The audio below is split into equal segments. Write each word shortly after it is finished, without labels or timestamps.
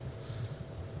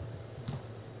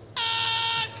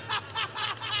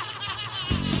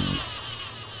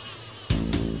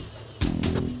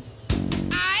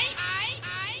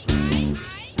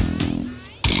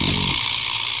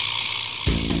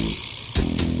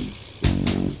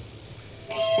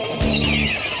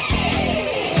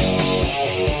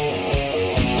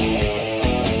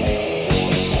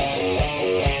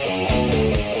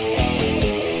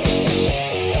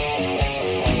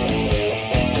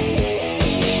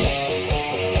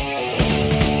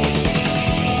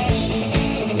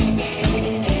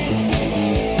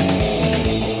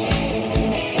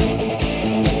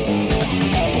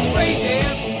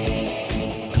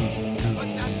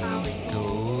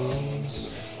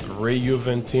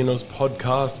Juventino's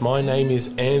podcast. My name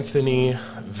is Anthony,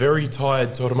 very tired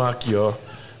Tormacchio.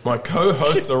 My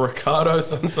co-hosts are Riccardo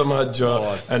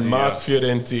Santamaggio and Mark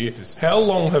Fiorenti. How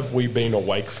long have we been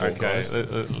awake for, guys? I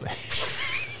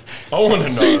want to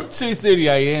know. 2:30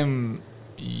 a.m.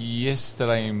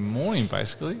 yesterday morning,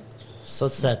 basically. So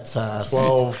what's that?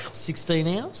 12. 16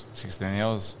 hours? 16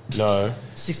 hours. No.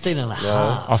 16 and a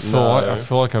half. I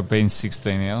feel like I've been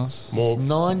 16 hours. More. It's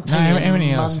 9 p.m. how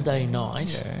many hours? Monday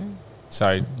night. Yeah.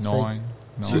 So 9.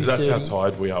 That's how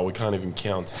tired we are. We can't even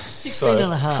count. 16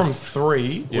 and a half. From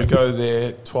 3, we go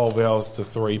there 12 hours to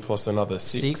 3 plus another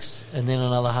 6. 6 and then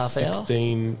another half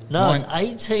 16. hour? No, it's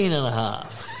 18 and a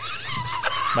half.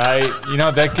 Mate, you know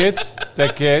what that gets?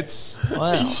 That gets Wow.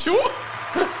 Are you sure?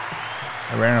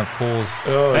 a round of applause.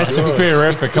 Oh, That's gosh. a fair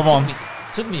effort. Come on.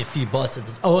 Took me a few bites at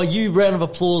the... Oh, are you round of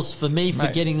applause for me for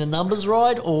Mate. getting the numbers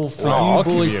right or for I'll you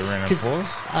boys? give you a round of 'Cause,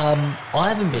 applause. I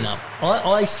haven't been up.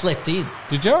 I slept in.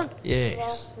 Did you?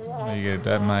 Yes. There you go,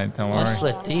 that, mate. Don't I worry.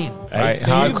 slept in. Mate, You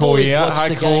hardcore boys here. watched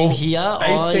the game Hardcore. here.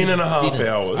 18 and a I half didn't.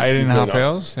 hours. 18 and a You've half been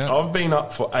up. hours. Yeah. I've been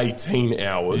up for 18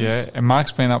 hours. Yeah. And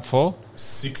Mark's been up for?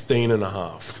 16 and a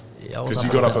half. Yeah, I was Because you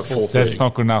up got up about at 4:30. 4:30. That's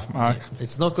not good enough, Mark.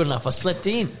 It's not good enough. I slept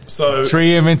in. So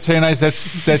 3 a.m. in 10 days,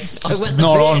 that's I just went to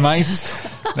not bed. on, mate.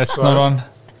 That's not on.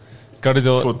 Got to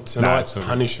do it. for tonight's Nah, it's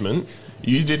punishment,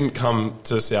 you didn't come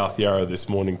to South Yarra this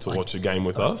morning to watch a game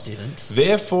with us. didn't.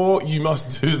 Therefore, you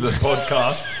must do the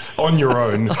podcast on your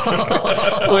own.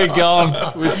 We're gone.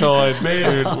 We're tired.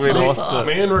 We lost it.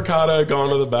 Me and Riccardo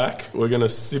going to the back. We're going to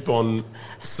sip on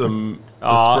some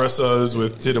espressos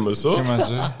with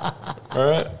tiramisu. All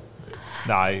right?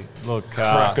 No, look.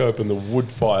 Crack open the wood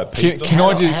fire pizza. Can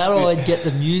I just... How do I get the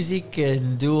music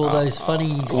and do all those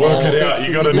funny Work sound it effects out.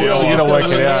 You that gotta do? nail it. I You just gotta work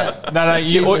gotta it work out. No,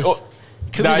 you... Jesus.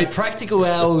 Could no, be the practical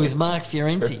hour with Mark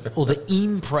Fiorenti or the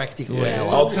impractical hour.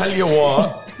 I'll tell you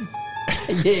what.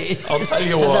 Yeah. I'll tell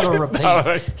you That'll what.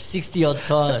 repeat 60 odd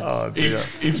times. Oh, dear.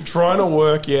 If trying to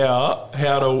work out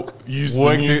how to use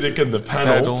Work the music and the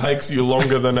panel panel. takes you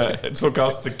longer than it took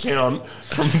us to count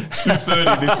from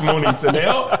 2:30 this morning to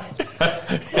now,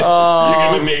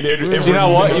 you're going to need every Do you know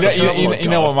what? minute of this You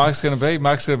know what podcast. Mark's going to be?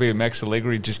 Mark's going to be a Max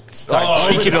Allegri, just start Oh,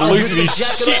 kicking with and the- losing with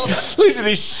his the jacket shit. off. Losing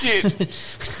his shit.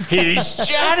 Here's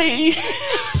Johnny.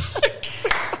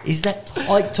 Is that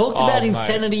I talked about mate.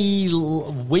 insanity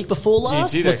week before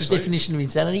last? did, What's actually. the definition of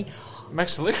insanity?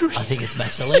 Max Allegri. I think it's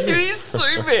Max It Allegri. is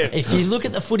too, man. If you look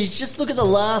at the footage, just look at the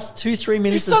last 2-3 He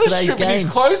minutes of started today's stripping game. his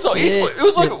clothes off. Yeah. It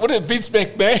was like, what, Vince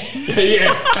McMahon?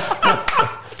 Yeah.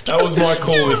 That was my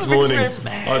call this Vince morning.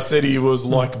 McMahon. I said he was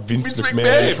like Vince Vince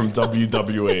McMahon McMahon. from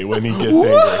WWE when he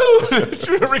gets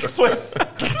angry. Ric Flair.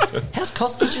 How's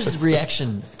Kostich's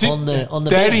reaction on the That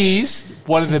bench? is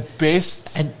one of the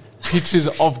best And- pictures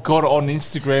I've got on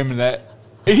Instagram, and that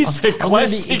is a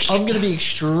classic. I'm going to be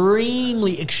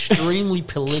extremely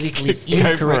politically Go for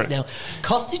incorrect it. now.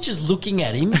 Kostic is looking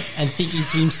at him and thinking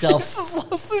to himself, This is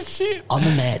lost his shit. I'm a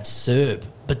mad Serb,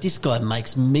 but this guy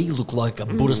makes me look like a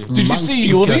Buddhist Did you monk see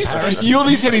in Ulis? comparison.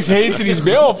 Ulis had his hands in his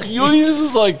mouth. Ulis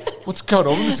is like, what's going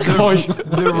on with this guy?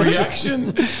 The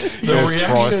reaction,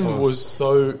 priceless. was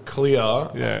so clear,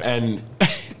 Yeah. and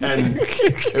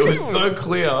it was so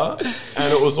clear,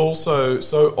 and it was also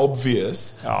so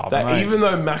obvious Oh, that mate. even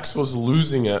though Max was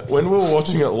losing it when we were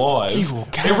watching it live, Devil,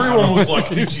 come everyone on. was like,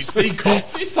 "Did you see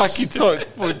Kostic?" Suck your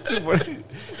tongue.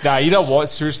 Nah, you know what?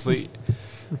 Seriously,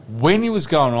 when he was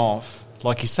going off,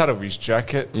 like he started with his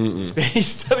jacket, then he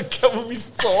started covering his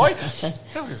tie.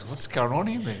 I was, what's going on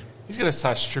here, man? He's going to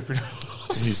start stripping off.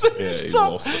 He's stuff.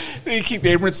 lost it. Then he kicked the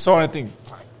Emirates sign and think,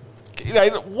 you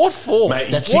know, what for? Mate,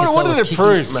 That's What- because what they did were it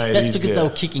prove? Mate, That's he's- because yeah. they were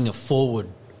kicking it forward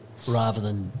rather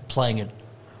than playing it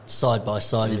side by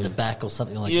side in the back or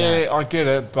something like Yeah, that. I get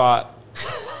it, but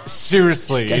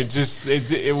seriously, Just it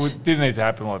didn't need to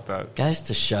happen like that. Goes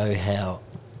to show how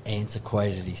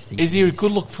antiquated his thinking Is he a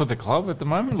good look for the club at the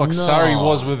moment? Like No, Sarri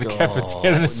was with the God, cafeteria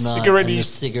and a no, cigarette, and in the his-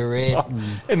 cigarette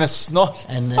and a snot.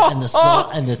 and the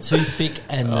snot and the toothpick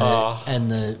and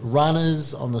the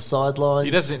runners on the sidelines.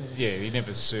 He doesn't. Yeah, he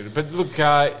never suited. But look,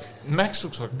 Max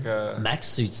looks like Max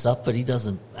suits up, but he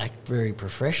doesn't act very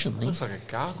professionally. looks like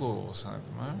a gargoyle or something at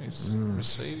the moment. He's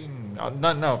receding.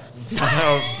 No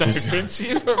offense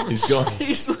here, but He's gone.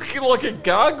 He's looking like a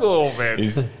gargoyle, man.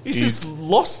 He's just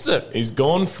lost it. He's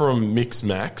gone from Mix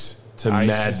Max to He's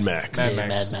Mad just Max. Yeah,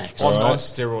 Mad Max. On Right.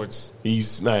 steroids.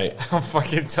 He's mate. I'm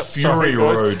fucking Fury sorry,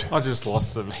 guys. Road. I just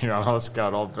lost it. You know, I know what's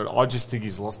going on, but I just think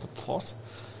he's lost the plot.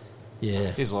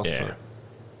 Yeah. He's lost Yeah. it.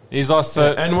 He's lost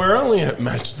it. And we're only at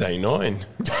match day 9.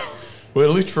 We're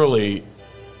literally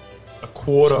a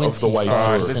quarter of the way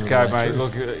 25. through. Let's Send go, it away mate.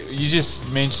 Look, you just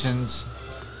mentioned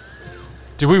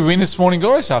Did we win this morning,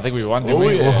 guys? I think we won, didn't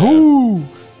we? Yeah. Woohoo!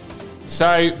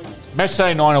 So, match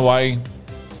day 9 away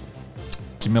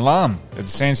to Milan at the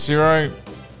San Siro.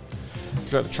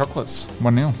 Got the chocolates,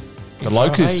 1-0. The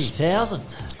Locas. 8,000.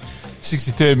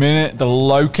 63rd minute, the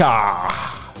Loca.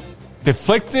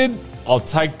 Deflected, I'll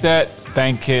take that,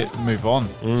 bank it, move on.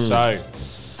 So,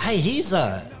 Hey, here's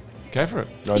go for it.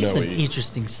 an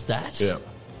interesting stat. Yeah.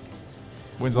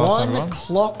 When's the last time Wind we the won?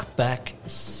 clock back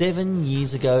 7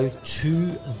 years ago to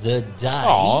the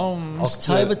day, missed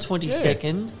October it.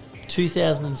 22nd,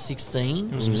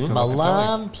 2016. was Mr.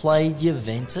 Milan played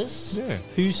Juventus. Yeah.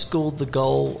 Who scored the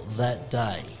goal that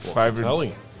day? Favourite.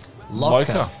 Telly.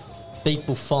 Loca. Beat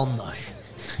Buffon,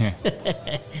 though.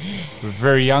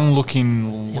 Very young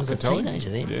looking. He was a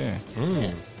teenager then. Yeah.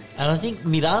 Yeah. And I think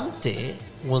Mirante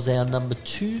was our number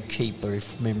 2 keeper,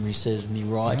 if memory serves me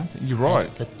right. You're right.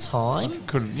 At the time.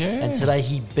 Yeah. And today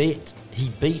he beat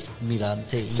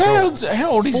Mirante. So how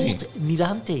old is he?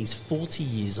 Mirante is 40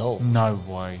 years old. No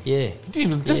way. Yeah. He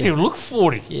doesn't even look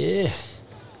 40. Yeah.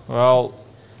 Well,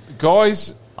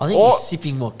 guys. I think he's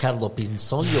sipping what Catalop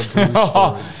Insomnia brews for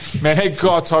him. Man, that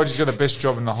guy told you he's got the best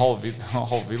job in the whole of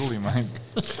Italy, mate.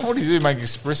 What does he do? Make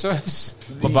espressos?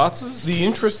 Lavazzas? The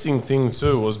interesting thing,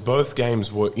 too, was both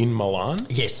games were in Milan.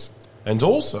 Yes. And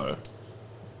also,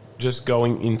 just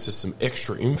going into some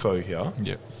extra info here,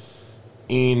 Yep.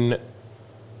 in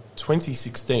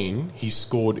 2016, he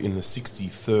scored in the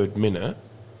 63rd minute.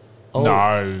 Oh,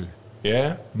 No.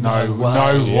 Yeah? No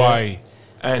way. way.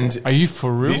 And Are you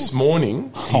for real? this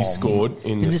morning, he Oh, scored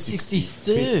in in the the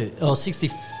 63rd. 63rd or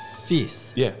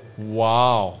 65th. Yeah.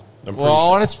 Wow. I'm pretty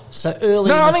sure. That's, So early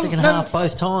No, in I the think- second no, half,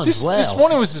 both times. this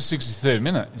morning was the 63rd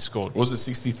minute he scored. Was it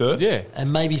 63rd? Yeah.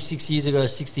 And maybe 6 years ago,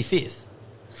 65th.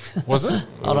 Was it?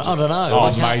 I don't know. Oh,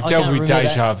 I can't- mate, I that can't would be remember that.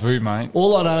 deja vu, mate.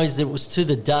 All I know is that it was to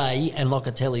the day, and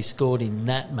Locatelli scored in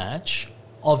that match,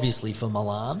 obviously for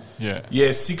Milan. Yeah. Yeah,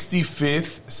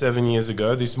 65th, 7 years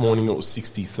ago. This morning it was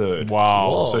 63rd. Wow.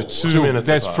 Whoa. So 2 minutes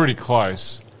That's apart. pretty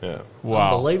close. Yeah.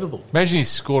 Wow. Unbelievable. Imagine he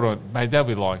scored on, mate, that'd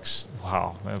be like,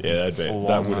 wow. Yeah, full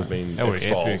that on, would have mate. been That would be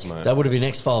X-Files, epic. mate. That would have been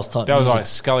X-Files type That was music. like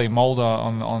Scully Mulder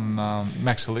on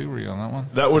Max Allegri on that one.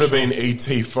 That would have been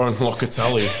E.T. phone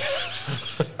Locatelli.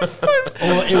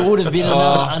 Or it would have been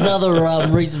another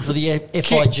reason for the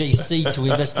FIGC to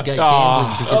investigate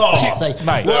gambling because they'd say,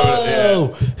 mate. whoa,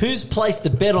 who's placed a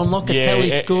bet on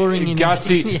Locatelli scoring in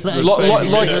Gutsy, his, et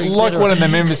like cetera. one of the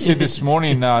members said this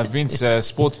morning, Vince,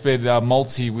 sportsbet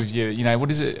multi with your, what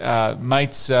is it,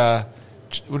 mates,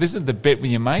 what is it, the bet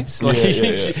with your mates? Like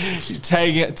Yeah.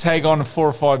 you tag on 4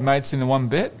 or 5 mates in the one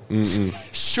bet?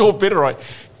 Sure, better, right?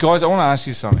 Guys, I want to ask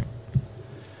you something.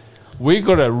 We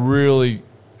got a really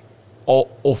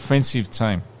offensive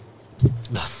team.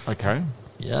 Okay.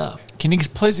 Yeah. Can you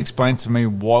please explain to me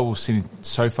why we're sitting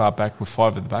so far back with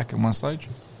 5 at the back at one stage?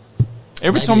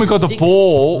 Every Maybe time we got even the 6,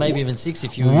 ball, maybe even 6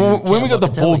 if you when we got the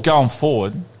count ball Locatelli. going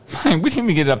forward, man, we didn't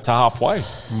even get it up to halfway.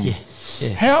 Yeah.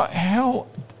 How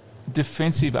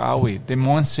defensive are we? The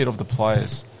mindset of the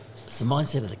players. It's the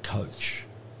mindset of the coach.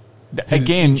 Who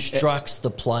Again, instructs the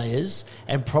players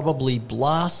and probably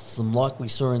blasts them like we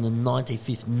saw in the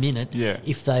 95th minute Yeah.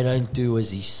 if they don't do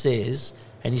as he says,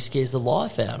 and he scares the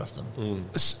life out of them.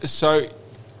 so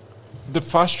the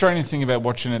frustrating thing about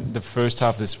watching it the first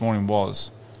half this morning was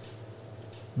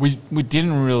we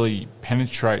didn't really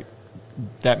penetrate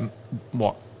that,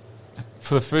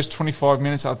 for the first 25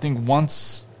 minutes, I think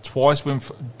twice went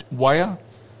Weyer,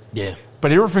 Yeah.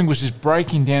 but everything was just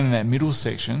breaking down in that middle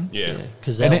section. Yeah.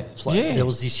 Because And there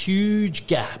was this huge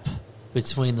gap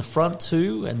between the front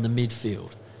two and the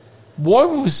midfield. Why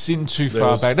were we sitting too There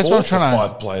far was back? That's 4 what I'm trying to to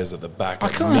 5 players at the back. I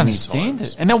at can't many understand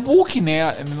times. it. And they're walking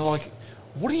out and they're like,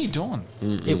 what are you doing?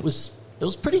 It was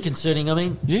pretty concerning. I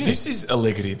mean, Yeah. This is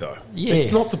Allegri, though. Yeah.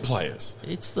 It's not the players.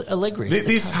 it's the Allegri. it's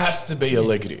the This coach. has to be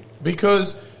Allegri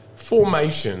because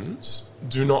formations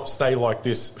do not stay like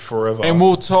this forever. And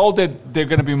we're told that they're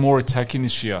going to be more attacking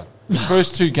this year. The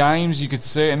first 2 games, you could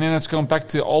see, and then it's gone back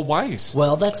to old ways.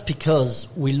 Well, that's because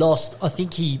we lost. I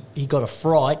think he got a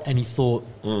fright and he thought,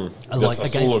 the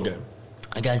Sassuolo game.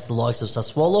 against the likes of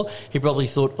Sassuolo, he probably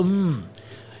thought,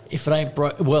 if it ain't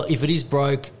broke, well, if it is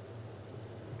broke,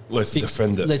 Let's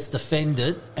defend it. Let's defend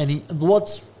it. And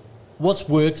what's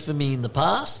worked for me in the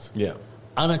past? Yeah.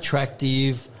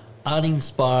 Unattractive,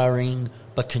 uninspiring,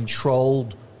 but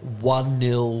controlled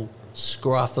 1-0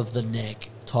 scruff of the neck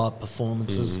type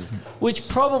performances, which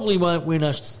probably won't win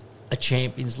us a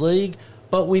Champions League,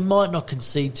 but we might not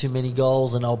concede too many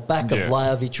goals, and I'll back a Yeah.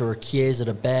 Vlahovic or a Chiesa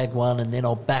to bag one, and then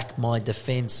I'll back my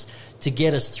defence to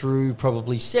get us through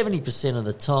probably 70% of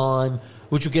the time,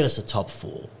 which will get us a top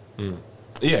 4.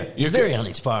 Yeah, It's very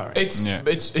uninspiring.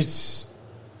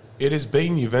 It has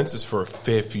been Juventus for a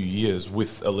fair few years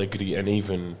with Allegri and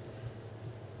even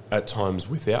at times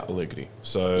without Allegri.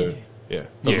 So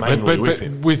but mainly with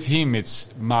him. With him, it's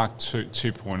Mark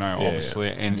 2.0, obviously,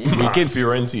 and Mark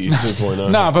Fiorenti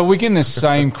 2.0. No, but we're getting the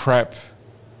same crap,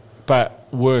 but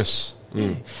worse.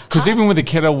 Because even with the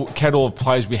cattle of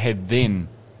players we had then,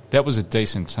 that was a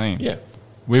decent team. Yeah,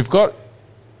 we've got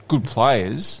good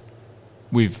players.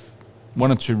 We've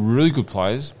one or two really good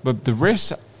players, but the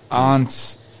rest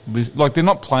aren't like they're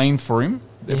not playing for him.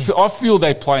 I feel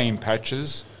they play in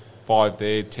patches, 5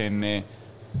 there, 10 there.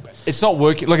 It's not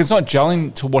working. Like, it's not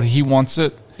gelling to what he wants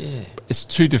it. Yeah. It's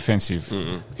too defensive.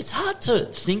 It's hard to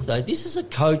think, though. This is a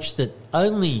coach that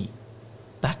only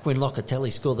back when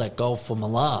Locatelli scored that goal for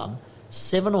Milan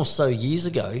 7 or so years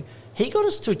ago, he got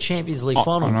us to a Champions League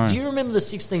final. Do you remember the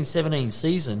 16-17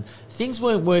 season? Things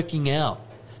weren't working out.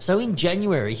 So in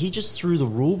January, he just threw the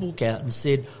rule book out and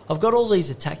said, I've got all these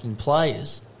attacking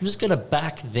players. I'm just going to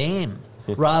back them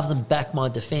rather than back my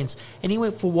defence. And he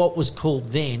went for what was called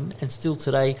then, and still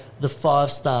today, the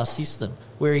 5-star system,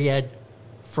 where he had,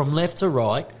 from left to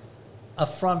right, a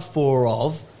front four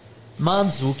of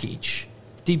Mandzukic,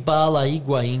 Dybala,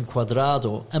 Higuain,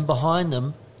 Cuadrado, and behind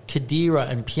them, Khedira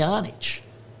and Pjanic.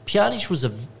 Pjanic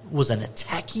was an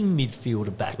attacking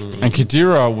midfielder back then. And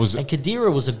Khedira was a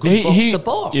good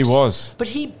box-to-box. He was. But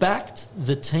he backed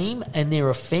the team and their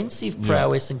offensive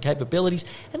prowess and capabilities,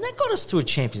 and that got us to a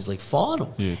Champions League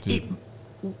final. Yeah, it did.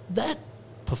 That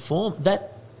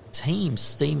team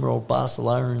steamrolled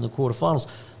Barcelona in the quarterfinals.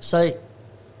 So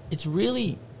it's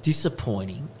really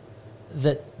disappointing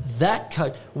that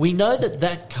coach... We know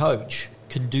that coach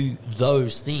can do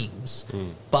those things,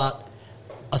 but...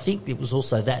 I think it was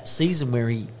also that season where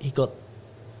he got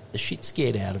the shit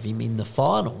scared out of him in the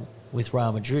final with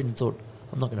Real Madrid and thought,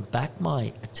 I'm not going to back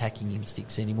my attacking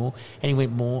instincts anymore. And he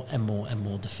went more and more and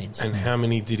more defensive. And how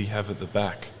many did he have at the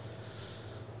back?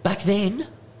 Back then,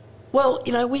 well,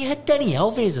 we had Dani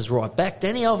Alves as right back.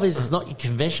 Dani Alves is not your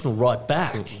conventional right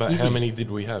back. But how many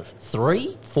did we have?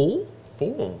 3? 4?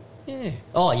 4. Yeah.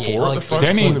 Oh, yeah. Four at the front,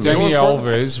 Dani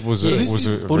Alves was a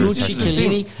Bonucci,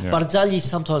 Chiellini. Yeah. Barzagli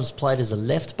sometimes played as a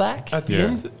left back. At the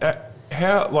end,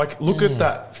 look at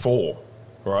that 4,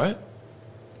 right?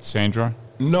 Sandro.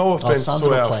 No offense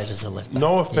to our played as a left back.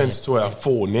 No offense to our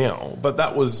 4 now, but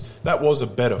that was a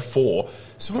better 4.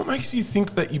 So what makes you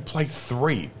think that you play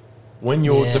 3 when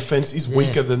your defense is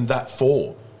weaker than that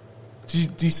 4? Do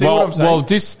you see what I'm saying? Well,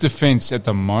 this defense at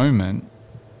the moment,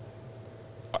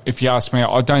 if you ask me,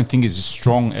 I don't think is as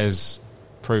strong as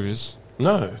previous.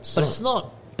 No, it's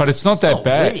not. But it's not that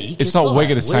bad. It's not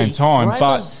weak at the same time.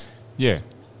 Brahma's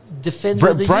but defender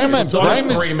of the year. It's not a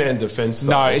 3-man defence.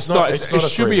 No, it's not. It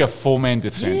should be a 4-man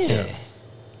defence. Yeah.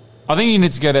 I think you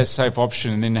need to go that safe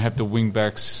option and then have the wing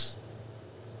backs.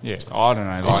 Yeah, I don't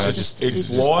know.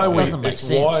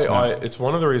 It's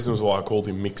one of the reasons why I called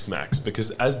him Mix Max,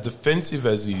 because as defensive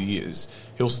as he is,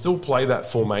 he'll still play that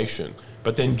formation.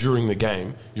 But then during the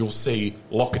game, you'll see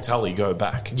Locatelli go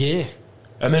back. Yeah.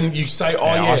 And then you say,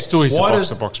 I still he's a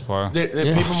box-to-box player.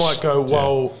 People might go,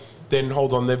 well, then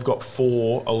hold on, they've got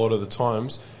 4 a lot of the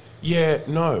times. Yeah,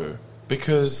 no,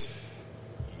 because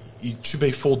it should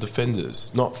be 4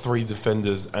 defenders, not 3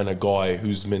 defenders and a guy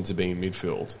who's meant to be in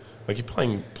midfield. Like, you're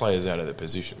playing players out of their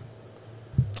position.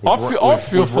 I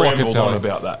feel for Locatelli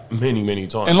about that many, many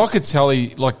times. And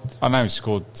Locatelli, I know he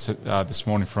scored this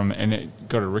morning and it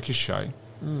got a ricochet.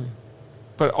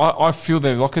 But I feel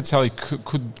that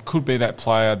Locatelli could be that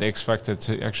player, the X factor,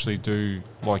 to actually do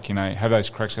have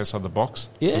those cracks outside the box.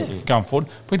 Yeah, going forward.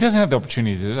 But he doesn't have the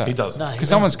opportunity to do that. He doesn't, because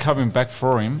someone's covering back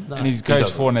for him, and he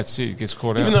goes forward and that's it. He gets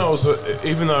caught out.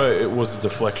 Even though it was a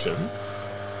deflection,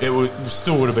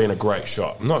 still would have been a great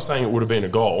shot. I'm not saying it would have been a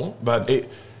goal, but it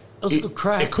was a good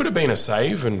crack. It could have been a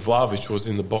save, and Vlahovic was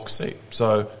in the box seat.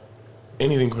 So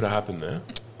anything could have happened there.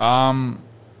 I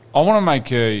want to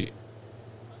make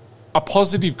a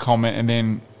positive comment and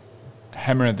then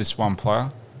hammer at this one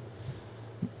player.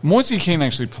 Moise Kean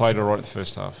actually played all right the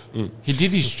first half. He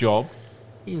did his job.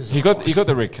 He got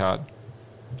the red card.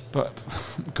 But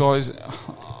guys,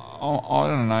 I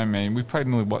don't know, man. We paid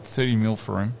nearly 30 mil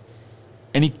for him,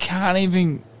 and he can't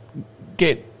even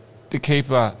get the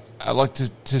keeper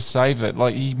to save it.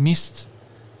 Like, he missed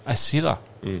a sitter.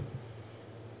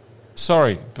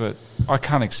 Sorry, but I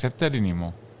can't accept that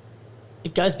anymore.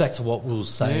 It goes back to what we were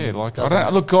saying. Yeah, I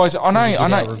don't look, guys. I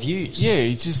know. Reviews. Yeah,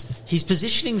 his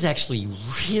positioning's actually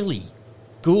really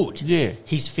good. Yeah,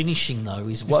 his finishing though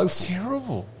is woeful. It's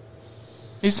terrible.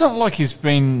 It's not like he's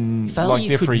been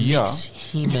there for a year.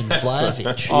 Him and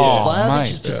Vlahovic.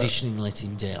 Vladovic's positioning lets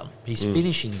him down. His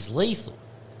finishing is lethal.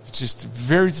 It's just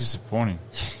very disappointing.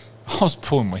 I was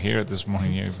pulling my hair out this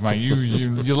morning, mate.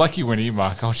 You're lucky you went here,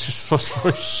 Mark. I was just so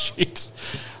shit.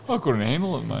 I couldn't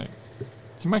handle it, mate.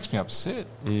 He makes me upset.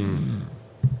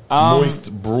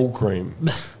 Moist brule cream.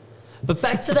 But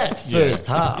back to that first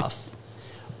half.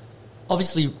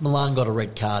 Obviously, Milan got a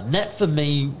red card. And that, for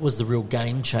me, was the real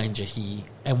game changer here.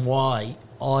 And why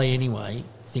I, anyway,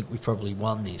 think we probably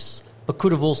won this. But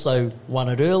could have also won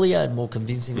it earlier and more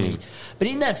convincingly. But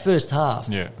in that first half,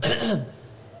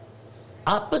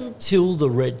 up until the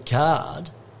red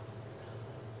card,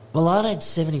 Milan had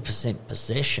 70%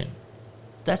 possession.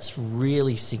 That's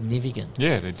really significant.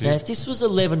 Yeah, they did. Now, if this was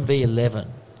 11 v 11,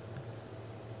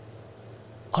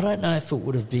 I don't know if it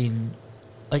would have been...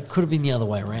 It could have been the other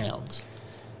way around.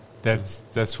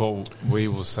 That's what we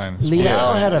were saying.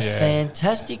 Leao had a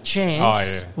fantastic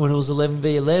chance when it was 11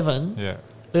 v 11. Yeah.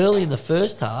 Early in the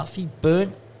first half, he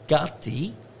burnt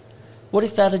Gutti. What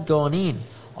if that had gone in?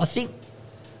 I think...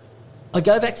 I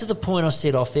go back to the point I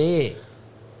said off air.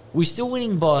 We're still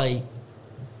winning by a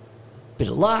bit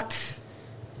of luck,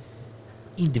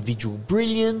 individual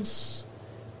brilliance,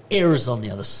 errors on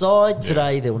the other side.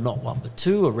 Today there were not one but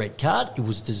two, a red card. It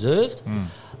was deserved.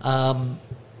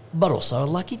 But also a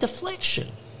lucky deflection.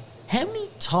 How many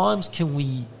times can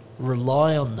we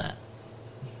rely on that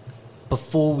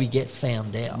before we get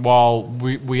found out? Well,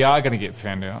 we are going to get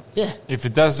found out. Yeah. If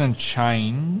it doesn't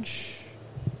change,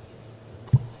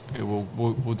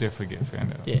 we'll definitely get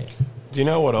found out. Yeah. Do you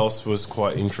know what else was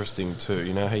quite interesting too?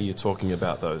 You know how you're talking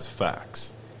about those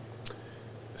facts?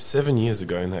 7 years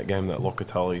ago in that game that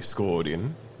Locatelli scored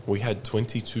in, we had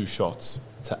 22 shots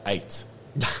to 8.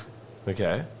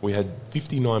 Okay? We had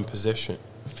 59% possession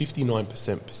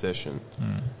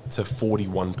to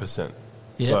 41%.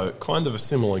 Yeah. So kind of a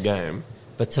similar game.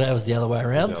 But today was the other way It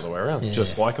around? was the other way around. Yeah.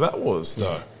 Just like that was,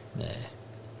 though. Yeah.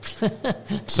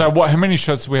 So how many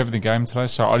shots do we have in the game today?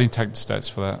 So I didn't take the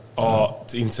stats for that. Oh,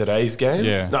 in today's game?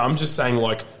 Yeah. No, I'm just saying,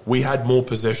 like, we had more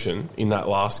possession in that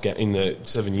last game, in the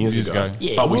 7 years ago.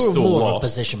 Yeah, but we we're still more lost. of a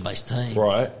possession-based team.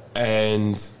 Right.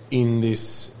 And in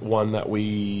this one that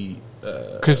we...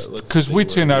 Because we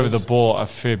turned over the ball a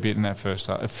fair bit in that first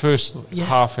half. The first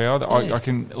half hour, I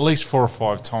can at least 4 or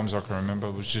 5 times I can remember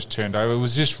it was just turned over. It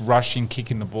was just rushing,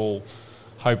 kicking the ball,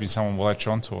 hoping someone will latch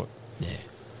onto it. Yeah.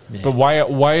 Yeah. But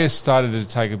Weah started to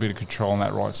take a bit of control on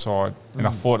that right side, and I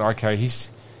thought, okay, he's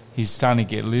starting to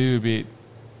get a little bit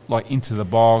like into the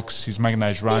box. He's making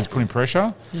those runs, putting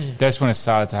pressure. Yeah. That's when it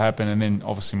started to happen, and then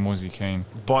obviously Moisey Keane.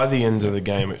 By the end of the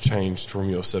game, it changed from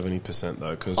your 70%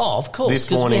 though, because of course,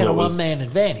 because we had a one-man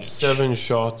advantage. 7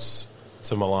 shots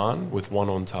to Milan with 1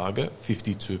 on target,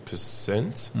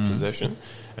 52% possession,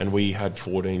 and we had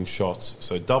 14 shots,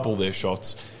 so double their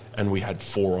shots, and we had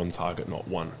 4 on target, not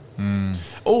 1.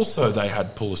 Also, they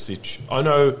had Pulisic. I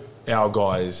know our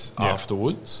guys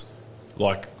afterwards,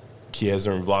 like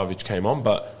Chiesa and Vlahovic came on,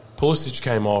 but Pulisic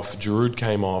came off, Giroud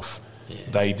came off. Yeah.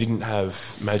 They didn't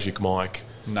have Magic Mike.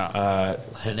 No.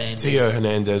 Theo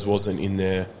Hernandez wasn't in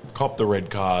there. Copped the red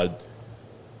card.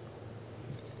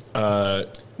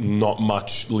 Not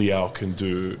much Leao can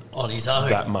do on his own.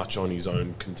 That much on his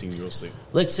own continuously.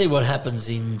 Let's see what happens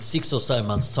in 6 or so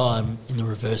months' time in the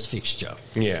reverse fixture.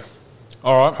 Yeah.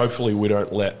 All right. Hopefully we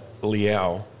don't let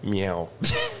Leao meow.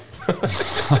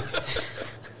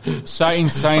 So in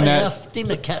saying that...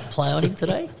 Didn't a cat play on him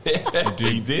today? Yeah,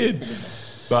 he did.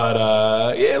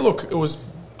 But, look, it was...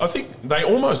 I think they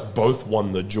almost both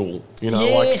won the duel. You know,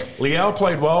 like Leao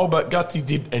played well, but Gutti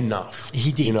did enough.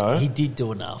 He did. You know? He did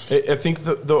do enough. I think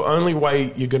that the only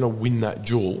way you're going to win that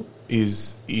duel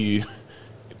is,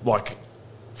 like,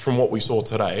 from what we saw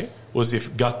today, was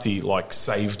if Gutti, like,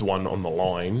 saved one on the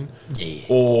line. Yeah.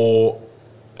 Or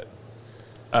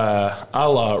a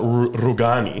la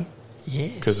Rugani.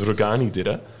 Yes. Because Rugani did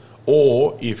it.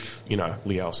 Or if,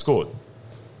 Leao scored.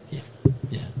 Yeah.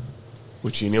 Yeah.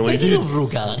 Which he nearly Speaking did. of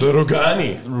Rugani. The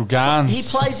Rugani. Rugans. He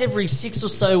plays every 6 or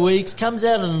so weeks, comes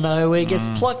out of nowhere, gets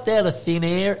plucked out of thin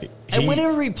air, and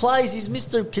whenever he plays, he's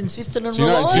Mr. Consistent and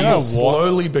reliable. Do you know what?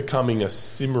 Slowly becoming a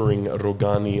simmering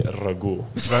Rugani ragu.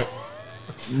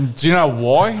 Do you know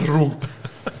why?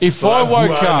 If I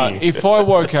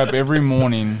woke up every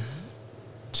morning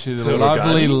to the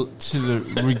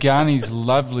Rugani's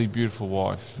lovely, beautiful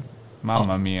wife,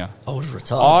 Mamma mia. I would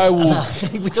retire. I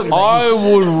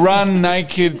would run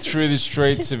naked through the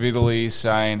streets of Italy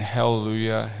saying,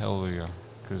 hallelujah, hallelujah.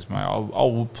 Because, mate, I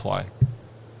would play.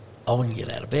 I wouldn't get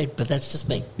out of bed, but that's just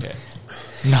me. Yeah.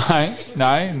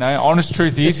 No. Honest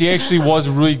truth is, he actually was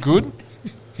really good.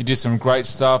 He did some great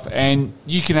stuff, and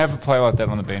you can have a player like that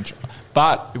on the bench.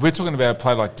 But if we're talking about a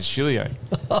player like DeCilio,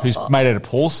 who's made out of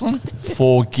porcelain,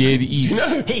 forget it. He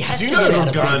has do you to know get out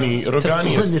of bed Rogani to Rogani find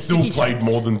the has still sticky played tape.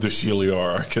 more than DeCilio,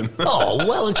 I reckon. Oh,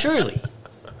 well and truly.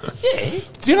 Yeah.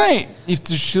 Do you know if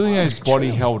DeCilio's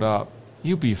body held up,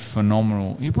 he'll be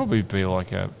phenomenal. He'll probably be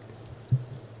like a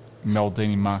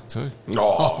Maldini Mark II.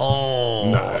 Oh,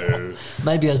 no.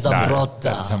 Maybe a Zambrotta.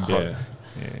 That's Zambrotta.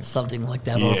 Yeah. Something like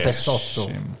that. Yeah, Or Pesotto.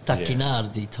 shim.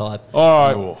 Tacchinardi type. All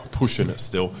right. Oh, pushing it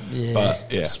still. Yeah.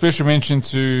 But, yeah. Special mention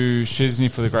to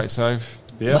Szczesny for the great save.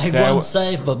 Yeah. Made That one wa-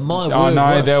 save, but my word, I know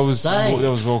what a that was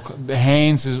save. well. The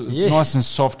hands is Yeah. nice and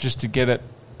soft just to get it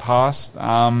past.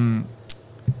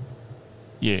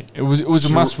 Yeah, it was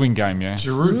a must-win game. Yeah,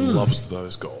 Giroud loves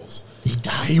those goals. He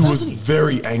does, He was doesn't he?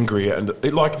 very angry, and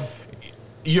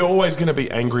you're always going to be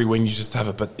angry when you just have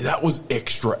it, but that was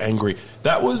extra angry.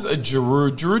 That was a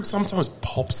Giroud. Giroud sometimes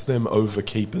pops them over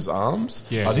keepers' arms.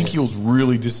 Yeah. I think he was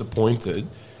really disappointed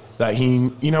that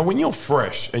when you're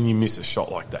fresh and you miss a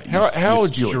shot like that. how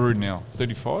old's you're Giroud now?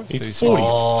 35? He's 36?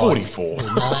 44.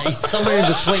 No, he's somewhere in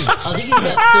between. I think he's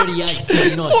about 38,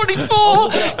 39.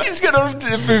 44. He's going to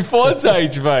Buffon's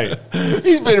age, mate.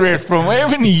 He's been around for how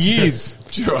many years?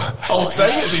 I was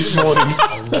saying it this morning.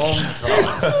 A long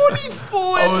time.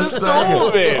 44 I at was the saying door,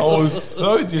 it. man. I was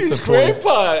so disappointed.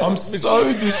 grandpa. I'm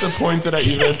so disappointed at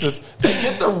Juventus. They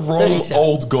get the wrong 37.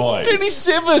 old guys.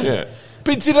 37. Yeah.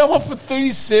 But did I offer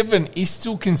 37? He's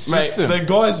still Mate, consistent. the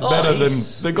guy's better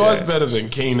he's- better than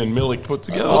Keane and Milik put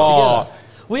together. Oh. Together.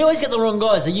 We always get the wrong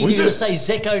guys. Are you We going do. to say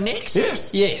Zeko next?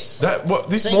 Yes. Yes.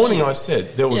 This Thank morning you. I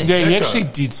said there was yeah, he Zeko. actually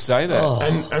did say that. Oh.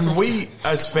 And we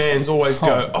as fans always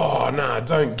go, oh no,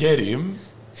 don't get him.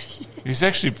 He's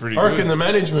actually pretty I reckon good. the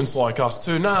management's like us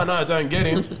too. No, don't get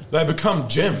him. They become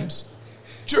gems.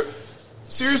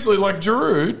 Seriously, like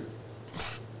Giroud,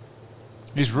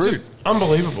 He's rude. just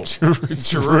unbelievable.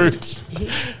 Giroud's rude.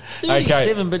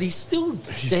 37, but he's still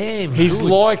damn He's good.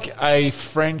 like a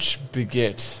French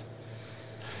baguette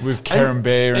with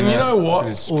Camembert and in you know it. what?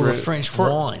 Bit of Or a spread. French For,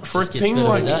 wine. for a Just gets team better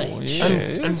like with age.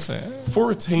 Yeah. and so-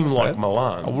 for a team like Bad.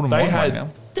 Milan, I wouldn't they mind had right now.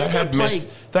 they They had can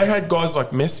Messi, they had guys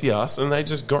like Messias, and they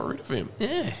just got rid of him.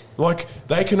 Yeah. Like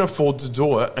they can afford to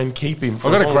do it and keep him. For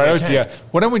I've got as a long great as they idea. can.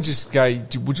 Why don't we just go,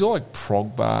 would you like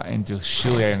Progba and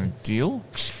DeCilio in a deal?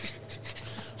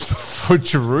 For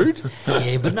Giroud?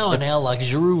 Yeah, but no one else. Like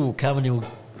Giroud will come and he'll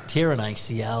tear an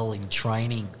ACL in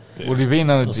training. Would he be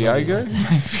another Or something Diego?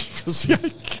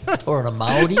 like Or an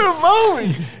Amaldi.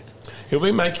 Maori. He'll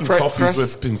be making Cra- coffees Chris-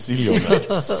 with Pensilio, mate.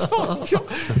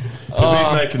 He'll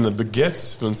be making the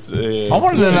baguettes. I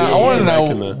want to know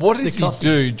making the what does the he coffee.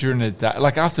 do during the day?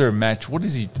 Like after a match, what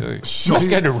does he do? Shots- Let's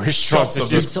go to restaurants shots and of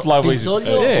just it. blow his... Vizzolio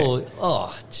Yeah. or,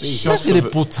 oh, jeez. Shots That's of the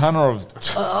it. putana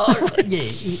of... Yeah,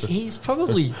 he's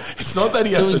probably It's not that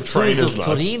he has doing to train tours as of much.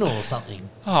 Torino or something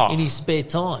Oh. in his spare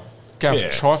time. Go Yeah.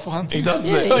 trifle hunting. He does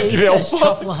Yeah, the he goes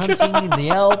truffle hunting in the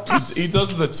Alps. he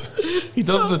does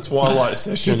the twilight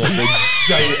session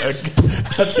at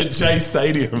the J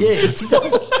Stadium. Yeah, he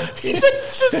does.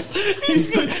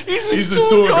 He's the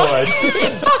tour guide.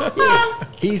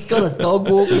 He's got a dog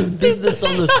walking business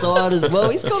on the side as well.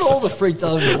 He's got all the free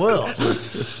time in the world.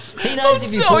 He knows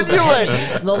if he pulls a Telling you, hammy,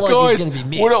 it's not like guys, he's going to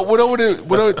be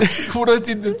missed. what I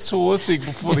did the tour thing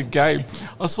before the game,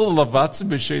 I saw the Lavazza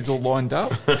machines all lined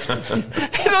up. And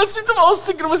I was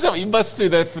thinking to myself, you must do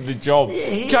that for the job.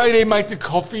 Yeah, Go there, make the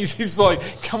coffees. He's like,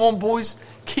 come on, boys,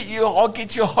 I'll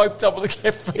get you hyped up with the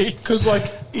caffeine. Because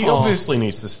he obviously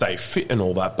needs to stay fit and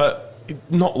all that, but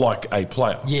not like a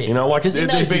player. Yeah, you know, like 'cause he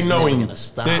knows there'd be he's no never gonna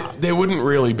start. there wouldn't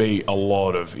really be a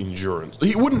lot of endurance.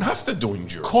 He wouldn't have to do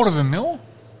endurance. $250,000?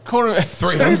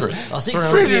 300. I think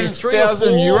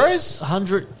 300,000 euros?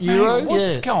 100 Mate, euro.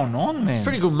 what's Yeah. going on, man? It's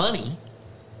pretty good money.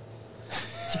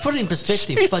 To put it in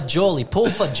perspective, Paul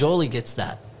Fagioli gets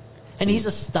that. And he's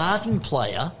a starting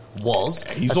player, He's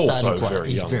a starting also player. very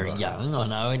he's young, very though. young, I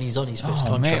know, and he's on his first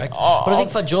Oh, man. contract. Oh, but I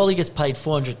think Fagioli gets paid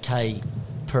 400k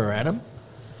per annum,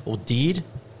 or did.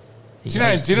 Do you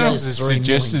know, it was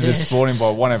suggested this morning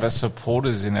by one of our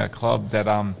supporters in our club that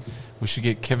we should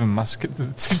get Kevin Muscat to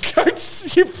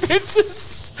coach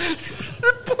Juventus.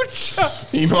 The butcher.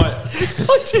 He might.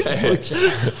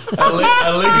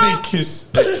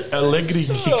 Allegri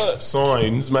kicks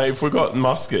signs, mate. If we got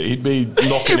Muscat, he'd be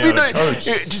knocking out a coach.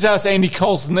 Just ask Andy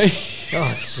Cole's knee.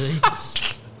 Oh,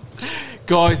 jeez.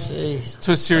 Guys, Jeez.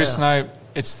 to a serious note,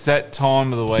 it's that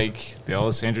time of the week. The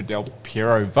Alessandro Del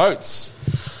Piero votes.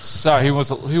 So who would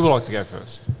like to go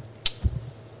first?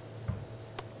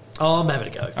 Oh, I'm happy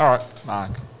to go. All right,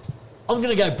 Mark. I'm going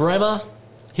to go Bremer.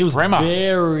 He was Bremer.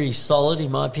 very solid,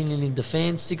 in my opinion, in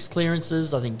defence. 6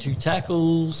 clearances, I think 2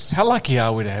 tackles. How lucky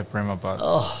are we to have Bremer?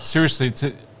 But seriously,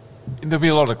 there'll be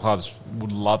a lot of clubs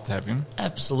would love to have him.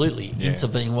 Absolutely. Yeah. Inter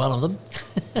being one of them.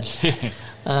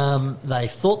 They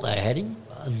thought they had him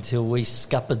until we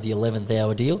scuppered the 11th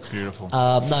hour deal. Beautiful.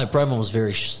 No, Bremer was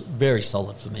very, very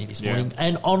solid for me this morning.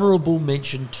 And honourable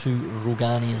mention to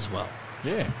Rugani as well.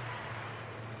 Yeah.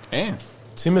 Anth.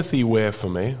 Timothy Ware for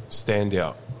me, stand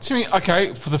out. Timmy,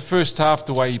 okay, for the first half,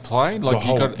 the way he played, like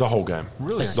The whole game.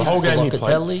 Really? The whole game he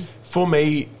Locatelli. played. For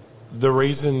me, the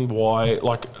reason why,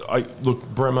 look,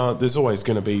 Bremer, there's always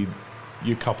going to be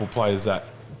your couple players that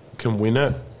can win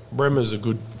it. Bremer's a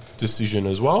good decision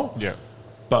as well. Yeah.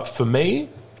 But for me,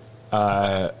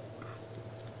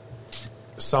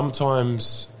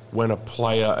 sometimes when a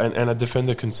player, and a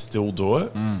defender can still do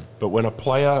it, but when a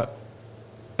player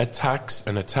attacks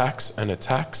and attacks and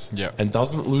attacks Yeah. and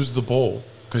doesn't lose the ball,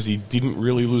 because he didn't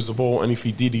really lose the ball, and if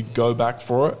he did, he'd go back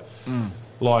for it.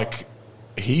 Like,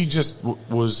 he just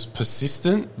was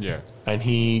persistent, Yeah. and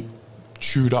he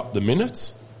chewed up the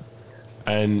minutes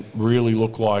and really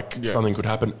looked like something could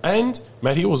happen. And,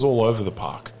 Matt, he was all over the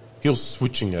park. He was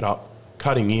switching it up,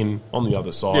 cutting in on the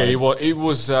other side. Yeah, it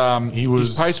was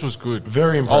his pace was good.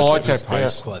 Very impressive. I like that Yeah.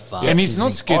 pace. Quite fast, And he's isn't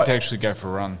not he? scared to actually go for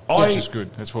a run, which is good.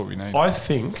 That's what we need. I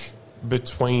think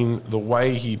between the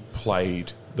way he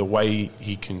played, the way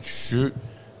he can shoot,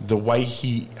 the way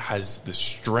he has the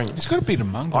strength. He's got a bit of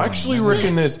mongrel. I actually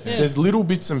reckon there's little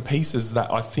bits and pieces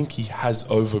that I think he has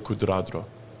over Cuadrado.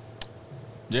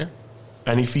 Yeah.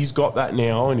 And if he's got that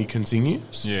now and he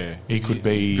continues, Yeah. he could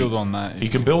be... build on that. He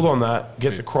can build on that,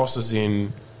 get the crosses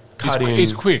in, cut in.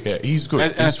 He's quick. Yeah, he's good.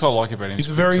 And that's what I like about him. He's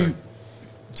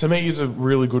to me, he's a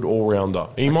really good all-rounder.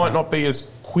 He might not be as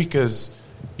quick as,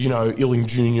 Illing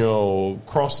Jr. or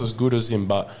Cross as good as him,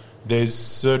 but there's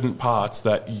certain parts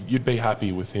that you'd be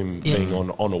happy with him being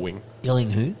on a wing. Illing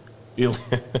who?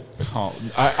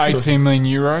 18 million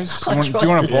euros. Do you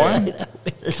want to buy him? him?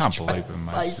 Can't believe it,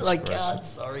 mate. Face I can't,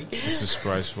 sorry. It's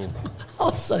disgraceful.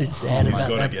 I'm so sad about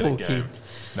gotta that get poor a kid. game.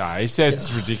 No, he said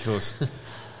it's ridiculous.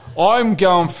 I'm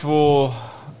going for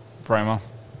Bremer.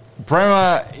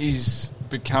 Bremer is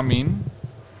becoming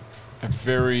a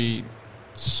very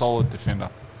solid defender.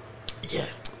 Yeah.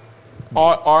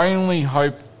 I only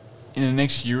hope in the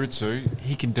next year or two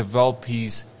he can develop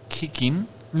his kicking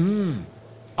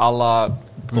a la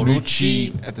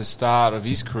Bonucci at the start of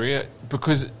his career,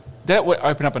 because that would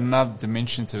open up another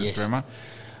dimension to Bremer.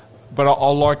 But I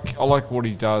like what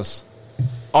he does.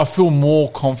 I feel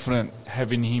more confident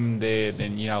having him there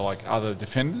than like other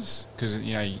defenders, because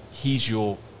he's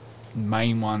your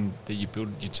main one that you build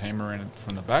your team around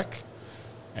from the back.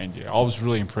 And I was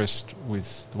really impressed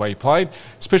with the way he played.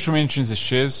 Special mentions to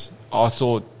Shez. I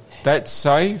thought that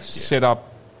save set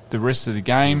up the rest of the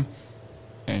game.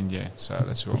 And so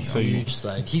that's what I'm A huge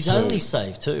save. His only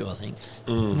save too, I think.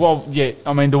 Well, yeah,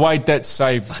 I mean, the way that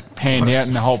save panned out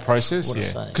in the whole process, What a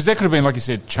save. because that could have been, like you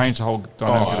said, changed the whole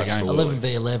dynamic of the game.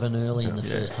 absolutely. 11v11 early in the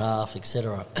first half,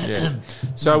 etc. Yeah.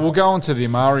 So we'll go on to the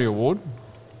Amari Award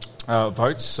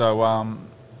votes. So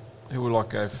who would like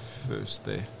to go first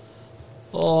there?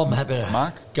 Oh, I'm happy to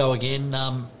Mark? go again.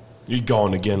 You're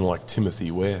going again like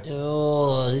Timothy Ware.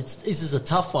 This is a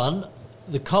tough one.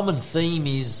 The common theme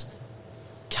is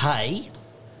K,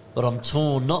 but I'm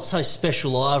torn. Not so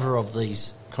special either of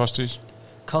these. Kostic?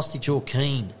 Kostic or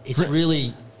Keane. It's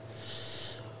really...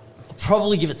 I'll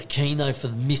probably give it to Keane, though, for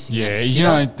the missing.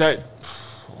 Yeah, that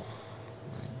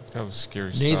that was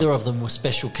scary Neither stuff. of them were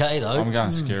special K, though. I'm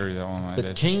going scary, that one, mate. But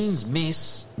That's- Keane's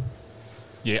miss...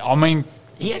 Yeah, I mean...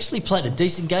 He actually played a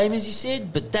decent game, as you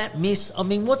said, but that miss... I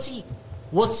mean, what's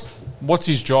What's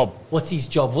his job? his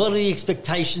job? What are the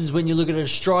expectations when you look at a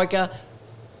striker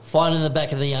finding the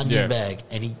back of the onion bag?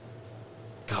 And he...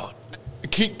 God.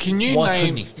 Can you Why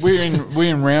name... couldn't he? We're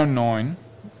in round 9.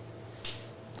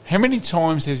 How many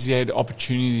times has he had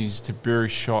opportunities to bury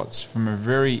shots from a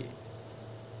very...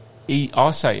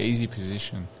 I'll say easy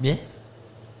position? Yeah.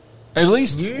 At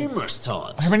least... Numerous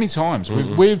times. How many times?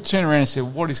 We've turned around and said,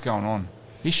 what is going on?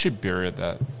 He should bury at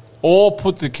that. Or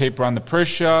put the keeper under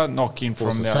pressure, knock in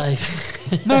Force from a the...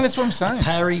 save. No, that's what I'm saying.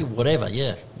 Parry, whatever,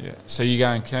 yeah. Yeah. So you're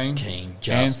going Keane? Keane,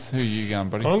 just. Anth, who are you going,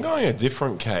 buddy? I'm going a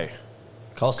different K.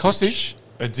 Kostic?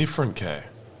 A different K.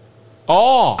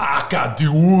 Oh!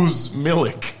 Akadius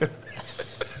Milik.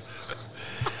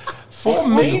 For He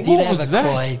me, did what have was a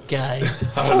that? quiet game.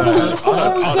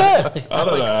 What was that? I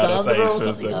don't know how to say Alexandra his or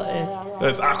first something name. like that.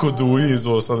 That's Akadius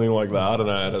or something like that. I don't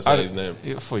know how to say his name.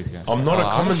 I thought he was going to I'm say- not a I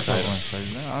don't commentator. want to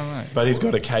say- no, I don't know. But he's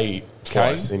got a K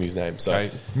twice in his name. So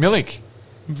Okay. Milik.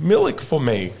 Milik for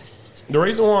me. The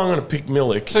reason why I'm going to pick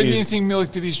Milik So is... do you think Milik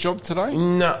did his job today?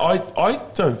 No, I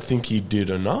don't think he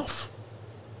did enough.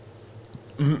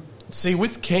 See,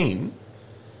 with Keane,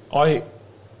 I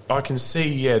I can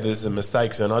see, there's the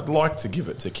mistakes, and I'd like to give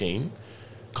it to Keane.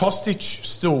 Kostic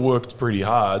still worked pretty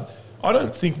hard. I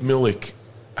don't think Milik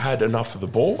had enough of the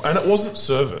ball, and it wasn't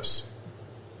service.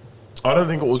 I don't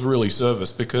think it was really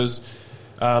service because,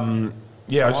 I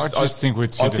just think we're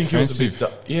too defensive.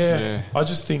 I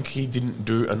just think he didn't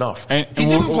do enough. And he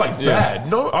didn't play bad.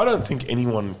 No, I don't think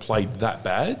anyone played that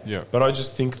bad. Yeah. But I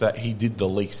just think that he did the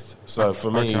least. So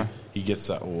for me, he gets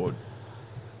that award.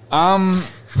 I'm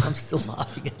still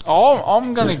laughing at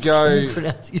I'm going to Can go... you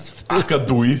pronounce his first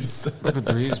Akaduis.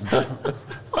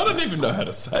 I I don't even know how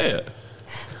to say it.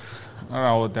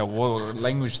 don't know what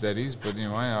language that is, but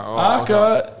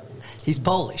anyway. He's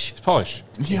Polish. It's Polish.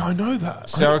 Yeah, I know that.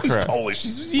 Sauerkraut. He's Polish.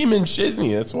 He's him and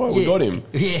Chesney. That's why we got him.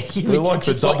 Yeah, They're like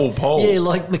the double poles. Yeah,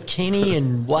 like McKenny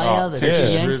and Weyer. The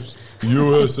Texas Yanks. ribs.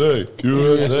 USA.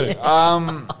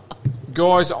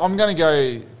 Guys, I'm going to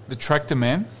go the tractor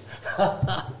man.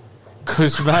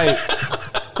 Because, mate,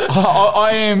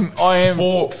 I am.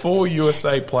 Four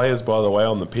USA players, by the way,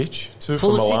 on the pitch. Two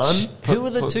from Milan. Who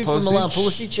were the two from Milan?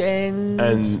 Pulisic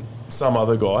and some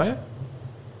other guy.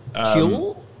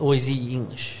 Pure? Or is he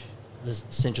English? The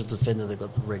central defender that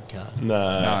got the red card. No,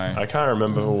 I can't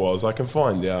remember who it was. I can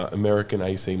find out. American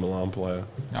AC Milan player.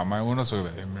 No, mate, we're not talking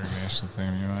about the American national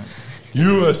team, you mate.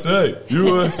 USA.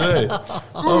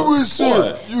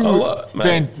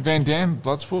 Van Dam,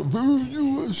 Bloodsport.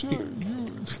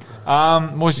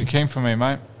 USA. Moisey Keane for me,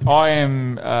 mate. I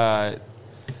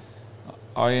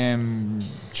am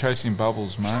chasing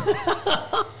bubbles, mate.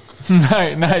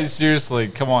 No, seriously,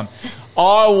 come on.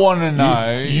 I want to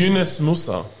know. Yunus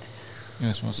Musa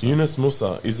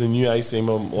is a new AC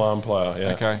Milan player.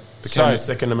 Yeah. Okay. Became the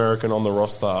second American on the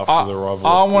roster after the arrival.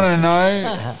 I want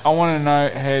to know.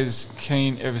 Has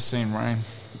Keane ever seen rain?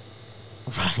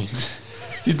 Rain.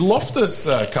 Did Loftus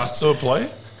Katso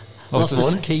play?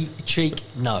 Loftus Cheek,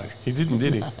 no. He didn't,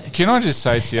 did he? Can I just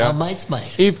say to you, Our mate's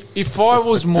mate. If I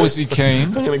was Moisey Keane,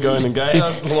 I'm going to go in and go,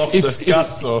 that's Loftus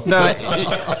Katso.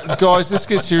 Guys, let's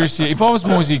get serious here. If I was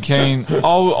Moisey Keane,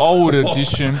 I would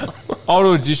audition. I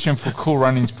would audition for Cool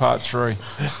Runnings Part 3.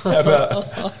 How about...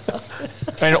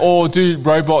 or do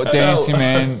robot dancing,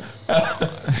 man.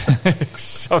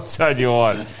 I'll tell you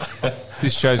what.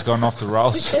 This show's gone off the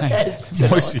rails, mate.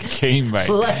 Moisey Keane, mate.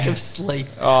 Lack of sleep.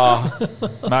 Oh,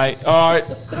 mate. All right.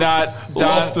 Nah,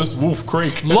 Loftus Wolf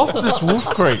Creek. Loftus Wolf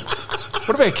Creek.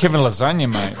 What about Kevin Lasagna,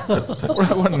 mate?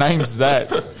 What name's that?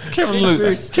 Kevin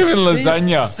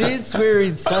Lasagna. Since we're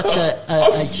in such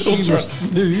a humorous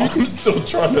mood. I'm still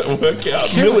trying to work out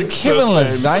Kevin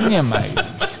first Lasagna, mate.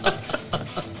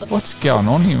 What's going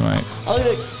on here, mate?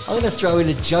 I'm going to throw in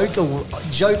a joke of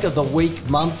the week,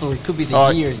 month, or it could be the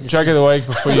year. Joke of the week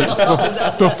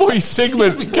before you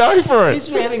segment. Go for it. Since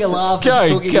we're having a laugh and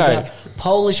talking about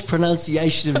Polish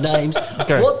pronunciation of names,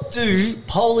 what do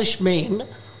Polish men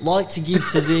like to give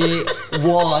to their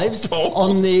wives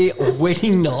on their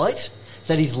wedding night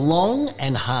that is long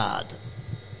and hard?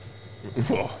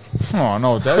 Oh, I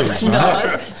know what that is, mate. No,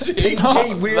 it's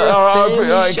PG, we're a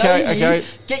family show here.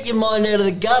 Get your mind out of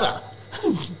the gutter.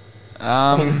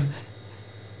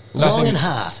 Long and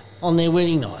hard on their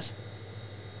wedding night.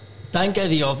 Don't go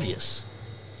the obvious.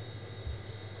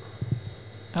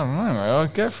 I don't know, mate. I'll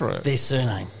go for it. Their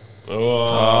surname.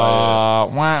 Wah,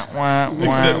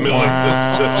 Except Milik's,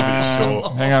 that's a bit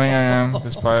short. Hang on.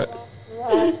 Let's play it.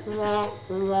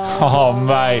 Oh,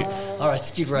 mate. All right,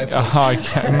 Skid Row, please.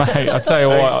 Okay, mate. I'll tell you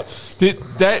what.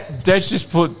 That's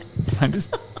just put... Man, this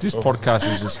podcast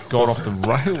has just gone off the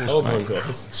rails, Hold on, mate.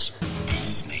 guys.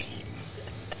 His name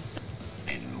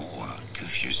and more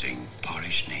confusing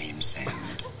Polish names and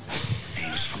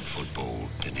names from football.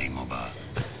 The name of a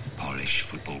Polish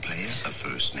football player, a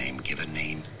first name, given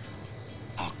name,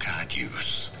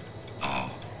 Arkadiusz.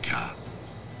 Arkadiusz.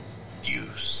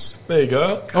 There you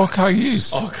go.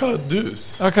 Arkadiusz.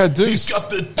 Arkadiusz. You got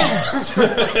the deuce.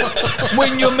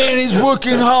 When your man is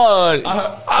working hard.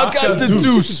 I got the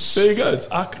deuce. There you go. It's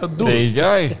Arkadiusz.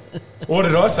 There you go. What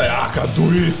did I say?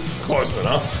 Arkadiusz. Close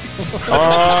enough. All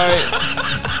right.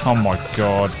 Oh, my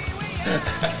God.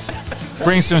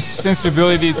 Bring some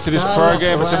sensibility to this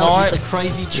program tonight. The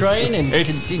crazy train and it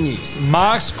continues.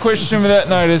 Mark's question without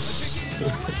notice.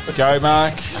 Go,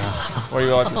 Mark. What do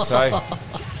you like to say?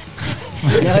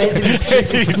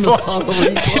 He's lost.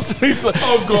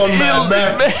 I've gone Mad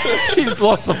Max. He's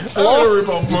lost the I'm plot. going to rip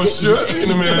off my shirt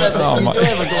in a minute. You do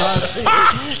have a glass.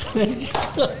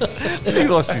 He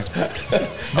lost his...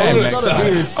 I'm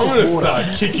going to start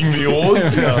kicking the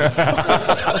oars now.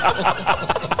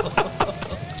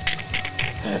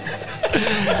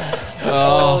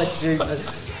 Oh,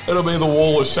 Jesus. It'll be the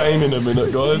wall of shame in a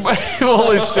minute, guys.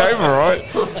 All this shame, all right?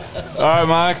 All right,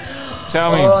 Mark.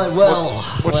 Tell me. All right, well,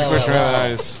 what's your question well. about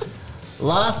those?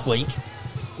 Last week,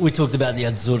 we talked about the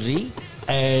Azzurri,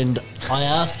 and I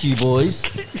asked you boys,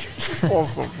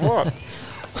 What?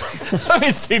 I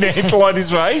haven't seen anything like this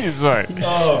for ages, mate.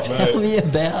 Oh, tell man. me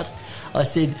about, I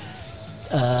said,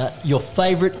 your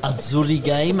favourite Azzurri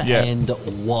game Yeah. and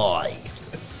why.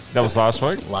 That was last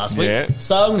week? Last week. Yeah.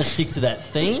 So I'm going to stick to that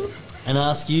theme and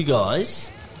ask you guys,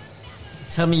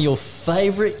 tell me your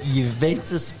favourite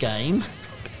Juventus game.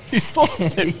 He's lost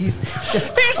it. He's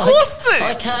lost it.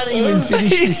 I can't even finish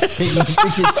this thing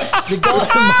because the guy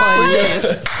on my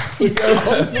left is on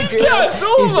the ground. can't do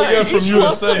it, They go mate. from He's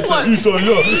lost USA the to blood.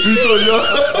 Italia.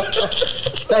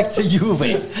 Back to Juve.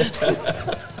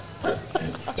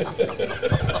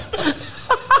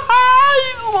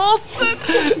 He's lost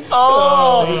it.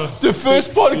 Oh, the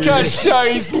first podcast show,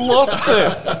 he's lost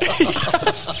it.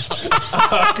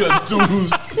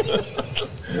 Akadoos.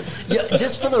 Yeah,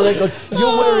 just for the record, you're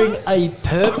wearing a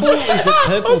purple. Is it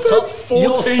purple top?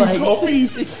 14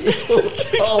 coffees. Your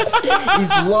top is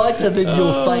lighter than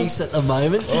your face at the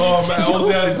moment. Oh, man, I was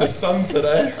out in the sun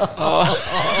today.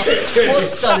 What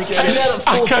sun? It came out at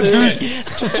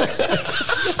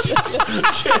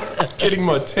 4:30. Getting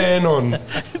my tan on.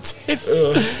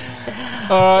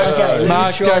 All right, Okay, let me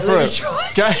Mark, try- go let for me it.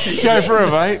 try. Go for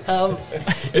it, mate.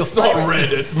 It's not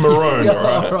red, it's maroon, all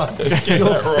right? Right. Get Your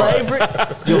that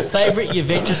right. your favourite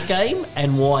Juventus game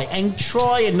and why? And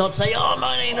try and not say,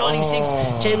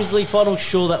 1996 Champions League final.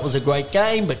 Sure, that was a great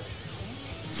game, but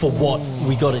for what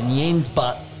we got in the end,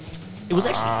 but it was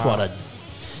actually quite a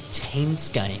tense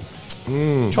game.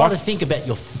 Try to think about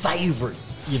your favourite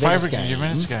Juventus Favorite game.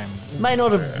 Juventus game. May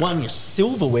not have won your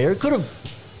silverware. It could have.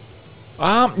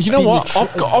 You know Been what? the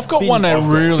I've got been- one that I've got-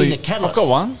 really. been the catalyst. I've got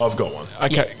one. I've got one.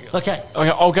 Okay. Yeah. Okay. Okay,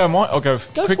 I'll go mine. I'll go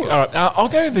Go quick. for it. All right, I'll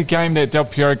go to the game that Del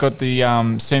Piero got the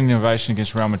standing ovation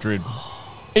against Real Madrid.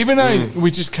 Even though we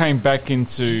just came back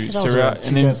into That was Serie A, around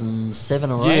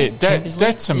 2007 or 8.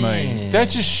 that to me,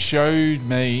 that just showed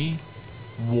me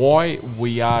why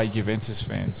we are Juventus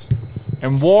fans,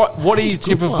 and what he good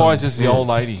typifies one. as the old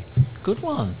lady, Good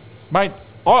one. mate.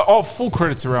 I full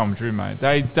credit to Real Madrid, mate.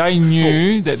 They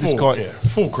knew that this guy.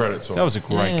 Full credit to That him. was a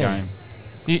great Yeah.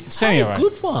 game. Anyway,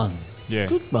 Good one. yeah.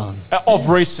 Good one. Of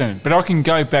recent, but I can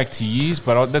go back to years,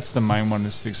 but that's the main one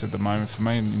that sticks at the moment for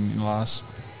me in the last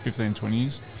 15, 20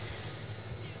 years.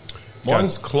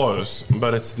 Mine's close,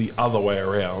 but it's the other way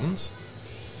around.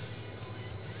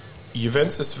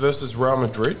 Juventus versus Real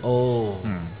Madrid. Oh.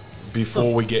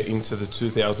 Before we get into the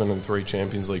 2003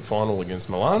 Champions League final against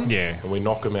Milan. Yeah. And we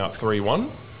knock them out 3-1.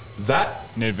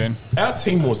 That, Nedved. our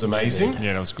team was amazing.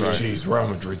 Yeah, that was great. Jeez, Real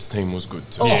Madrid's team was good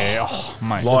too. Yeah,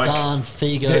 mate. Like, Zidane,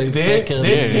 Figo, their Beckham,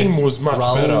 their team was much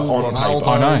Raul, better on Ronaldo. paper.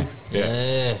 I know.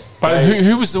 Yeah. But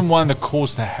who was the one that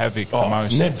caused the havoc the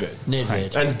most? Nedved.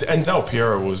 Nedved. And Del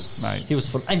Piero was... Mate. He was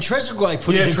fun. And Trezeguet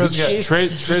put Yeah, in a good Trezeguet. shift.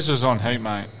 Trez was on heat,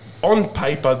 mate. On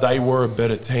paper, they were a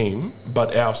better team,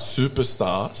 but our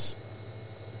superstars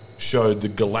showed the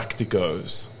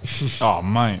Galacticos Oh,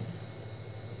 mate.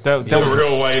 That the was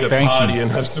real way to spanking. party and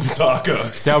have some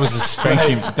tacos. That was a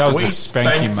spanking. That was we a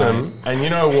spanking, spanked mate. them, and you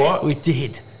know what? We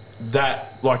did.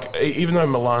 That, like, even though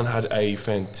Milan had a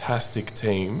fantastic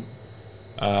team,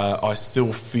 I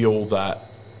still feel that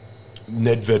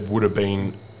Nedved would have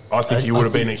been. I think he would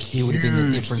have been a he would huge have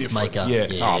been the difference maker. Yeah,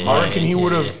 Yeah, I reckon he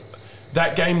would have. yeah.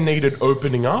 That game needed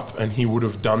opening up, and he would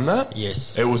have done that.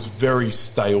 Yes. It was very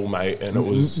stalemate, and it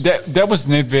was That was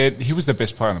Nedved. He was the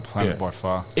best player on the planet Yeah. by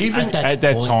far. even at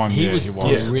that point, time, he yeah, was he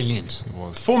was. brilliant. He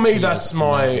was. for me. He That's was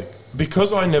my amazing.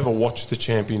 because I never watched the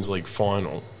Champions League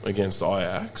final against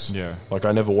Ajax. Yeah. like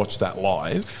I never watched that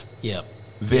live. Yeah.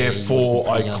 Therefore, Yeah, you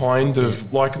I would be pretty kind young.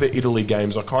 of like the Italy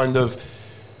games.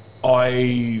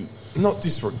 I not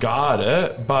disregard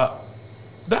it, but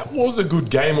that was a good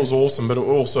game. It was awesome, but it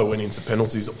also went into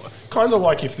penalties. Kind of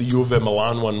like if the Juve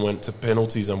Milan one went to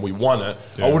penalties and we won it,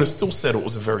 Yeah. I would have still said it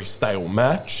was a very stale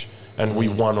match, and we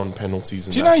won on penalties.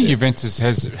 And Do you know that's it. Juventus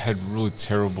has had really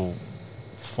terrible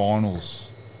finals?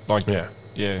 Like, Yeah.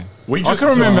 yeah. We I just can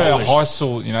remember demolished-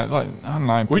 Heysel, you know, like, I don't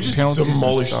know. We just penalties and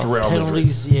demolished stuff. Real Madrid.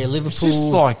 Penalties, yeah, Liverpool. It's just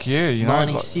like, yeah, you know, like,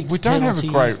 96 we don't have a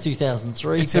penalties, great.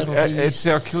 2003 It's, penalties. it's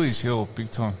our Achilles heel, big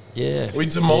time. yeah. We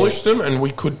demolished them, and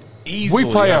we could easily.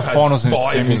 We play our have had finals and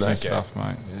 5 in semis that and game. stuff,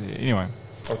 mate. Anyway,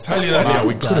 I'll tell you that That was now. a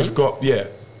We good could have game. got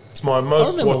It's my I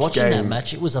most remember watched watching game. that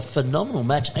match. It was a phenomenal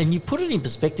match. And you put it in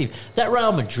perspective, that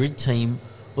Real Madrid team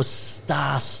was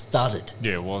star-studded.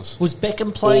 yeah, it was. Was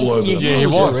Beckham playing? All over Yeah, the he place. was Yeah, he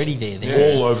was. already there.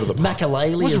 Yeah. All over the place.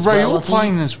 Makaleli Was as well, Raul I think.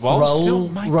 playing as well Raul, still?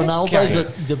 Mate, that Ronaldo,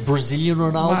 game. the Brazilian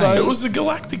Ronaldo. Mate. It was the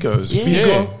Galacticos. Yeah.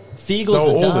 Figo. Figo, They were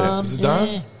all there. Zidane,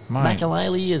 Zidane? yeah. Mate.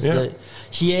 Makaleli is Yeah. the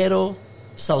Hierro,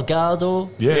 Salgado.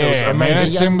 Yeah, it was man,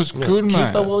 amazing. that team was good, mate.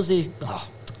 Keeper was there.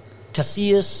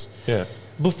 Casillas. Yeah.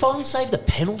 Buffon saved the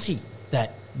penalty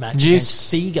that match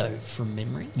Yes. against Figo from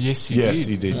memory. Yes, he Yes, did.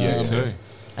 he did. Yeah, too.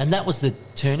 And that was the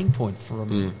turning point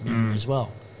from memory as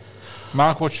well.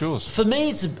 Mark, what's yours? For me,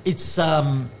 it's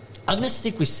I'm going to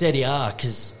stick with Serie A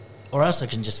or else I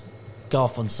can just go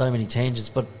off on so many tangents.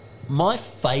 But my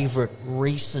favourite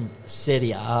recent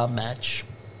Serie A match,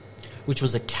 which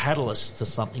was a catalyst to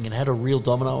something and had a real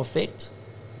domino effect,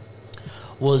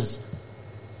 was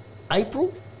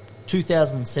April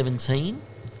 2017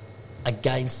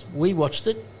 we watched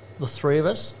it, the three of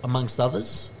us, amongst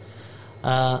others,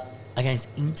 against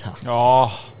Inter.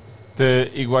 Oh, the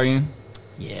Higuain.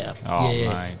 Yeah. Oh,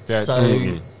 yeah. mate. That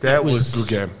That it was a good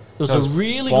game. It was That a was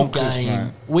really bonkers, good game.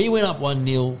 mate. We went up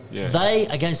 1-0. Yeah. They,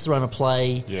 against the run of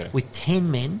play, Yeah. with 10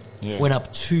 men, Yeah. went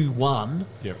up 2-1.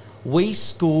 Yep. We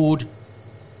scored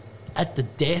at the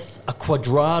death a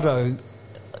Quadrado.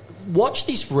 Watch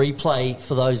this replay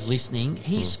for those listening.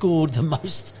 He scored the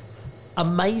most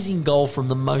amazing goal from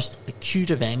the most acute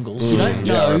of angles. You don't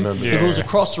Yeah, I know remember. if it was a Yeah.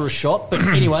 cross or a shot, but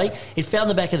anyway, it found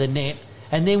the back of the net.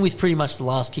 And then with pretty much the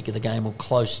last kick of the game or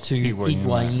close to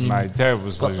Higuain, Mate, that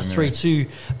was got the legendary. 3-2.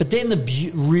 But then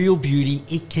the real beauty,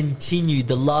 it continued.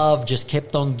 The love just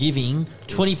kept on giving.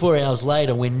 24 hours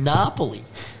later, when Napoli,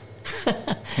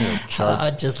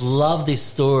 I just love this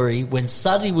story, when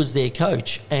Sarri was their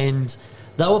coach and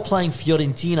they were playing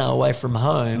Fiorentina away from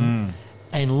home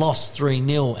and lost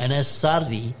 3-0. And as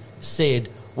Sarri said,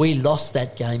 we lost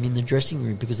that game in the dressing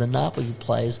room because the Napoli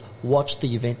players watched the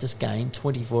Juventus game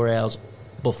 24 hours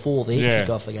before their Yeah.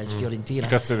 kickoff against Fiorentina.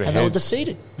 Got to the and they were heads.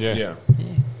 defeated. Yeah. Yeah.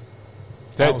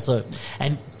 That was the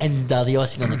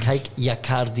icing on the cake,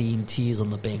 Iaccardi in tears on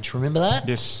the bench. Remember that?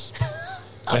 Yes.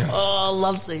 Oh, I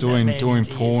love seeing Doing that man in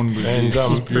tears. porn with And his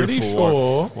I'm pretty beautiful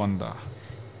sure- wife, Wanda.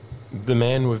 The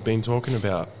man we've been talking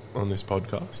about on this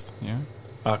podcast, Yeah.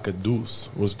 Arcadus,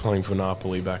 was playing for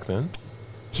Napoli back then.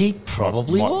 He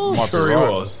probably Might was. be Sure he right.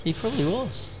 was. He probably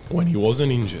was. When he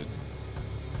wasn't injured.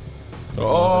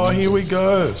 Oh, here we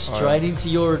go. Straight into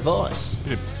your advice.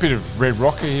 Bit of red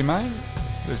rocker here, mate.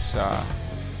 It's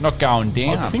not going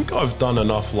down. I think I've done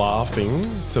enough laughing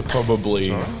to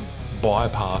probably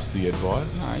bypass the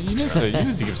advice. No, you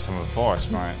need to give some advice,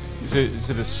 mate. Is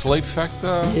it a sleep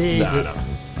factor? Yeah,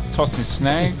 Tossing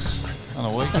snags on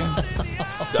a weekend?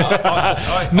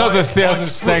 I- Not I- the 1,000 I-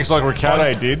 snags like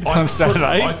Ricardo did on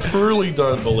Saturday. I truly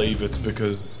don't believe it's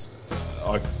because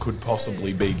I could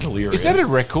possibly be delirious. Is that a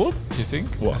record, do you think?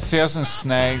 What? 1,000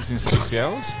 snags in 6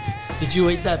 hours? Did you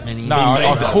eat that many? No,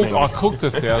 made that many. I cooked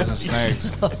 1,000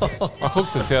 snags. I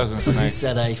cooked 1,000 Was this snags.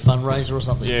 at a fundraiser or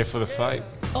something? Yeah, for the fate.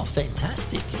 Oh,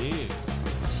 fantastic. Yeah.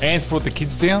 Ants brought the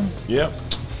kids down. Yep.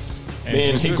 Ants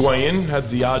Man, missus. Higuain had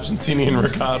the Argentinian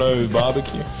Ricardo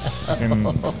barbecue. And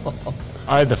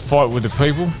I had the fight with the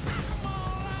people.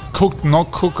 Cook,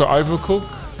 not cook, or overcook.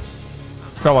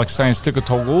 Felt like saying stick a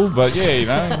toggle, but yeah, you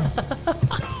know.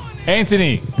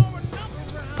 Anthony,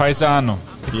 Paisano,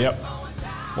 Yep.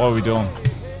 what are we doing?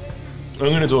 I'm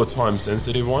going to do a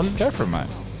time-sensitive one. Go for it, mate.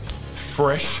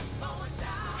 Fresh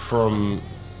from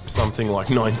something like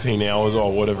 19 hours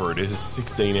or whatever it is,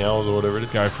 16 hours or whatever it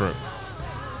is. Go for it.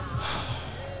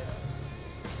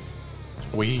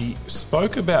 We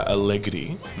spoke about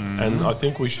Allegri, and I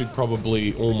think we should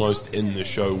probably almost end the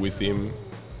show with him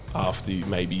after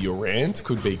maybe your rant.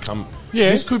 Could become... Yeah.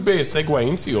 This could be a segue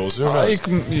into yours. Who knows?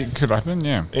 It could happen,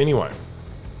 yeah. Anyway,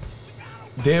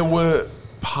 there were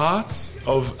parts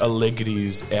of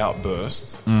Allegri's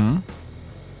outburst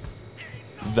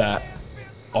that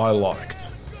I liked.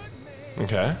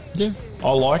 Okay? Yeah.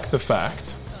 I like the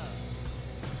fact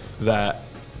that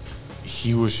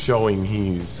he was showing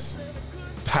his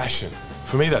passion.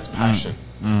 For me, that's passion.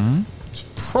 Mm-hmm. It's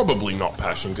probably not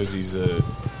passion because he's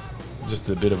just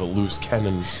a bit of a loose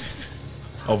cannon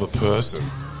of a person.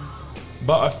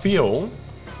 But I feel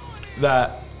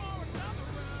that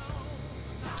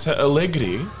to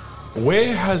Allegri,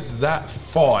 where has that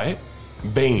fight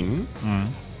been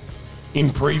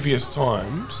in previous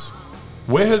times?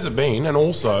 Where has it been? And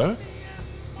also,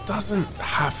 doesn't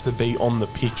have to be on the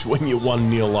pitch when you're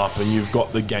 1-0 up and you've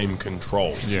got the game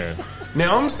controlled. Yeah.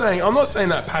 Now, I'm not saying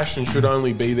that passion should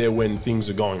only be there when things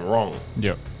are going wrong,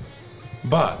 Yep.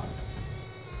 but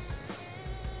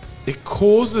it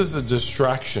causes a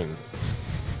distraction,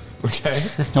 okay,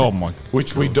 Oh, my.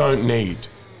 which we don't need,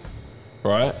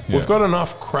 right? Yeah. We've got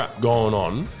enough crap going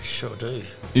on. Sure do.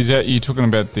 Is that you talking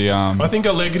about the I think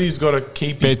Allegri's got to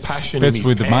keep his Bets- passion bets in his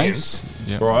with the pants, mates.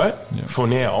 Yep. right, Yep. for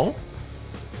now.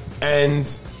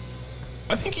 And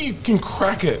I think you can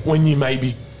crack it when you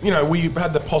maybe we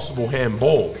had the possible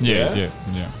handball. Yeah.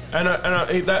 And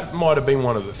that might have been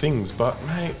one of the things, but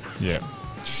mate, Yeah.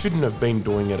 shouldn't have been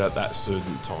doing it at that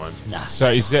certain time. Nah.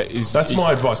 So That's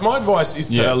my advice. My advice is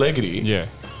to Allegri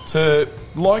to,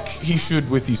 like he should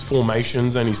with his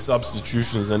formations and his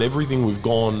substitutions and everything we've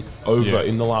gone over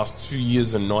in the last 2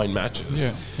 years and 9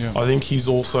 matches. Yeah. I think he's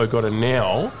also got to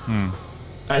now,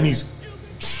 and his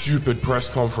stupid press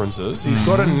conferences, he's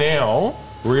got to now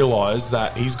realise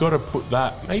that he's got to put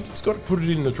it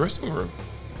in the dressing room.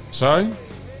 So,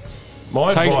 my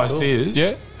advice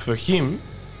is for him,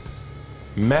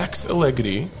 Max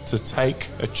Allegri, to take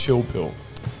a chill pill.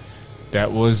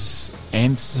 that was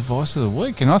Ant's advice of the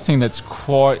week. And I think that's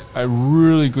quite a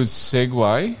really good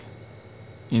segue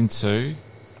into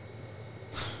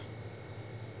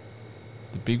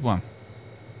the big one.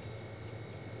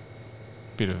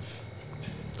 Bit of...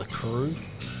 The crew.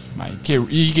 Mate,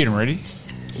 you getting ready?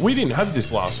 We didn't have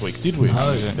this last week, did we?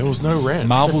 No. There was no rant.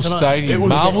 Marvel So tonight- Stadium. It was-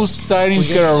 Marvel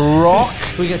Stadium's got a rock.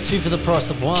 We got 2 for the price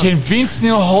of 1. Can Vince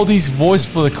Neil hold his voice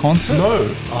for the concert?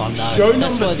 No. Oh, no. Show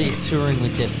That's number why 6. he's touring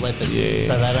with Def Leppard. Yeah.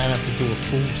 So they don't have to do a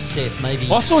full set. Maybe.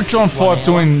 I saw John 1 Five hour.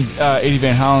 doing Eddie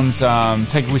Van Halen's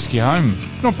Take a Whiskey Home.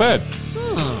 Not bad.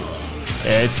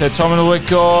 It's that time of the week,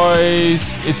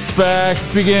 guys. It's back,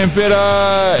 bigger and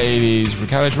better. It is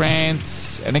Ricardo's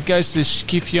Rants, and it goes to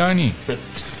Schiffioni.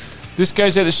 This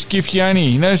goes out to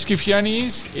Schiffioni. You know who Schiffioni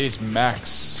is? It's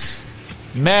Max.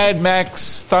 Mad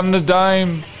Max,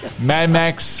 Thunderdome, Mad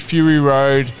Max, Fury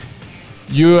Road.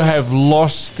 You have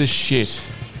lost the shit.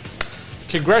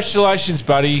 Congratulations,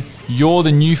 buddy. You're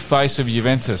the new face of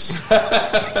Juventus.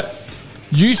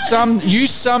 You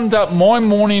summed up my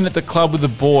morning at the club with the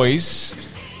boys.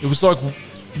 It was like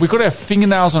we got our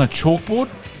fingernails on a chalkboard.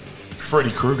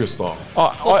 Freddy Krueger style.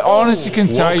 I honestly can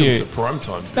tell Welcome you. to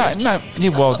primetime. No. Yeah,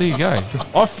 well, there you go.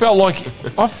 I felt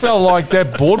like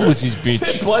that board was his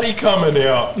bitch. Bloody coming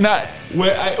out. No,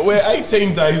 We're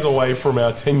 18 days away from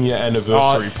our 10-year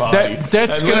anniversary party.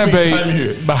 that's And going let to me tell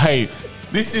you, be. But hey,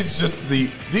 this is the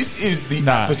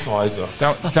Nah. appetizer.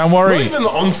 don't Not worry. even the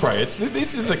entree.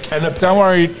 This is the canapé. Don't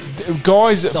worry,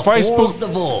 guys. The horse Facebook.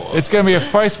 divorce. It's going to be a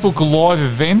Facebook Live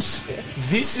event.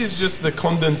 This is just the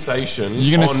condensation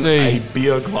You're gonna on see- a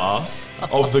beer glass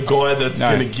of the guy that's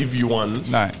No. going to give you one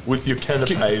No. with your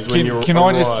canapes when you're Can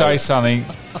I just say arrive. something?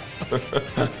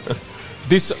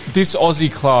 This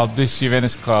Aussie club, this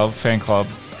Juventus club, fan club,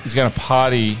 is going to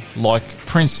party like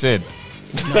Prince said.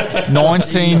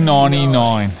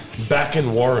 1999. Back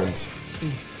and warrant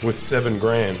with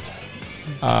 $7,000.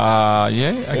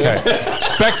 Yeah, okay.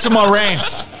 Back to my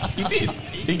rants. He did.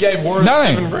 He gave Warren No,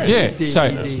 $7,000. yeah. did, So,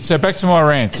 he did. so back to my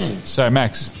rants. So,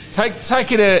 Max,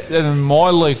 take it at my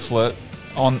leaflet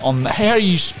on how are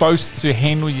you supposed to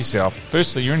handle yourself.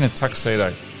 Firstly, you're in a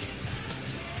tuxedo.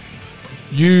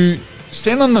 You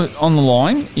stand on the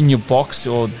line in your box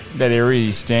or that area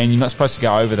you stand. You're not supposed to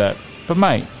go over that. But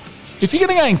mate, if you're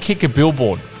going to go and kick a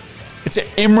billboard, it's an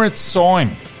Emirates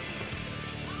sign.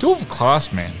 Do it with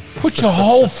class, man. Put your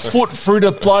whole foot through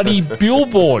the bloody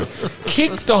billboard.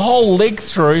 Kick the whole leg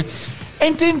through.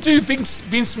 And then do Vince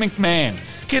McMahon.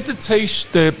 Get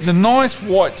the nice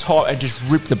white top and just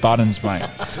rip the buttons, mate.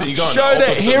 So you're going Show that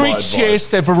opposite hairy my advice.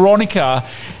 chest that Veronica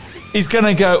is going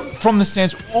to go from the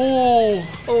stands. Oh,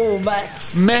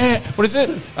 Max. man. What is it?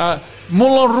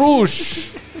 Moulin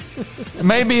Rouge.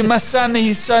 Maybe my son,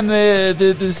 he signed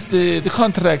the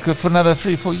contract for another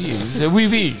 3-4 years. Oui,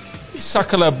 oui.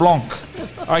 Sacre Blanc.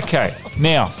 Okay,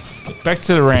 now, back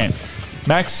to the rant.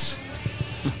 Max,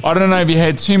 I don't know if you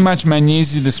had too much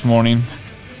Magnesi this morning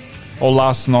or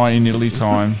last night in Italy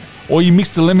time, or you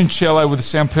mixed the limoncello with the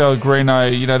San Pellegrino,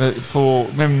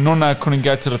 when Nonna couldn't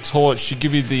go to the toilet, she'd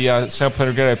give you the San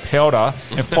Pellegrino powder,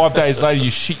 and 5 days later you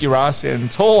shit your ass out in the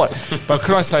toilet. But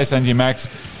could I say something to you, Max?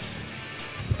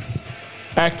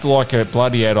 Act like a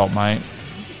bloody adult, mate.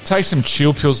 Take some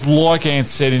chill pills, like Ant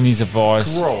said in his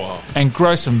advice. Grow up. And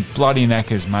grow some bloody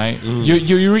knackers, mate.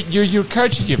 You're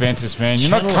coaching Juventus, man. You're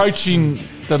not coaching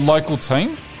the local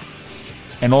team.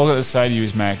 And all I've got to say to you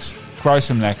is, Max, grow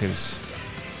some knackers.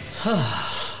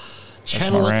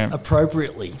 Channel my it rant.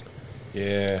 appropriately.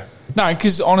 Yeah. No,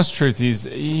 because honest truth is,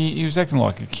 he was acting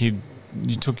like a kid.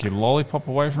 You took your lollipop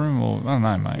away from him, or I don't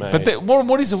know, mate. But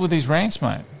what is it with these rants,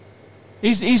 mate?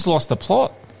 He's lost the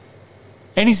plot.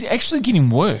 And he's actually getting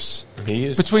worse. He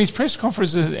is. Between his press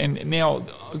conferences and now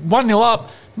 1-0 up,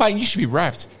 mate, you should be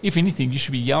wrapped. If anything, you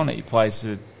should be yelling at your players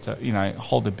to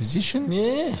hold a position.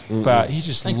 Yeah. But he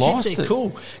just And lost keep their it.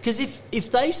 cool. Because if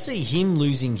they see him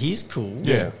losing his cool,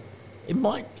 Yeah. it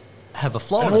might have a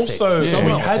flow And effect. also,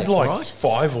 domino we had effect, like right?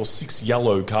 5 or 6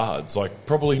 yellow cards. Like,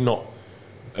 probably not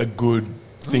a good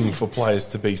thing for players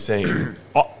to be seeing.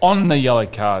 On the yellow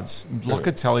cards,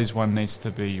 Locatelli's one needs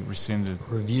to be rescinded.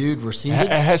 Reviewed, It rescinded.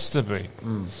 has to be.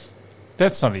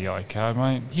 That's not a yellow card,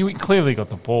 mate. He clearly got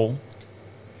the ball.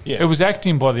 Yeah, It was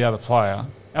acting by the other player.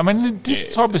 I mean,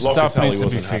 this type of stuff Locatelli needs to be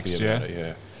wasn't happy fixed, about yeah?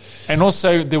 it, And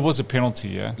also, there was a penalty,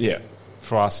 yeah, yeah,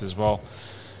 for us as well.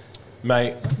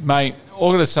 mate. Mate, all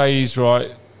I'm going to say is,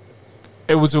 right,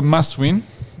 it was a must-win.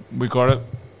 We got it.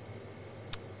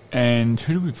 And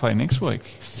who do we play next week?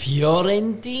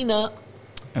 Fiorentina.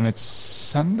 And it's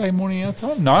Sunday morning our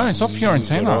time? No, it's not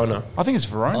Fiorentina. Verona. I think it's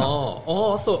Verona.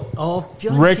 I thought,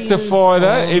 Fiorentina's Rectify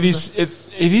that. on- It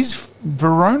is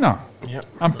Verona. Yep.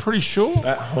 I'm pretty sure.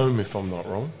 At home, if I'm not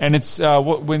wrong. And it's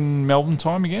when Melbourne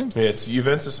time again? Yeah, it's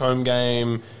Juventus home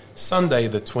game Sunday,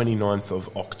 the 29th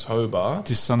of October.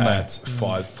 This Sunday. At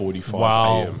 5:45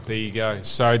 Wow, a.m. there you go.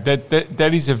 So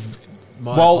that is a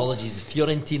My well. apologies.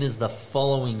 Fiorentina's the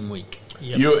following week.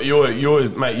 Yep.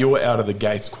 You're out of the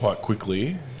gates quite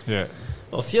quickly. Yeah.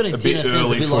 Well, Fiorentina A bit sounds a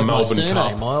early bit for like my Melbourne surname.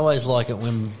 Cup. I always like it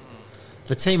when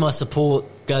the team I support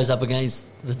goes up against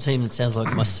the team that sounds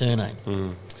like my surname.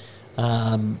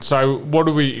 So what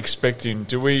are we expecting?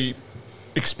 Do we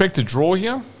expect a draw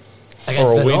here?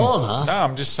 Against Or a win? Verona. No,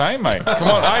 I'm just saying, mate. Come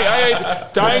on, hey,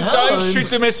 don't home. shoot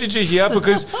the messenger here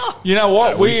because you know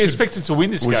what? we we should- expected to win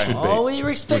this we game. should be. Oh, we're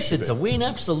We expected should to win,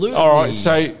 absolutely. All right,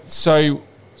 so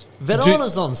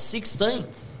Verona's on 16th.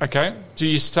 okay. Do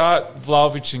you start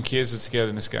Vlahovic and Chiesa together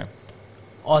in this game?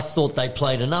 I thought they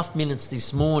played enough minutes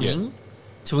this morning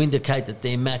to indicate that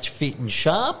they're match fit and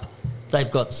sharp. They've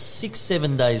got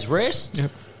 6-7 days rest.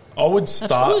 Yep. I would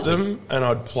start Absolutely. them and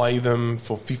I'd play them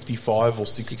for 55 or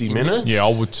 60 60 minutes. minutes? Yeah,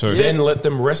 I would too. Then let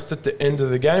them rest at the end of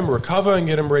the game, recover, and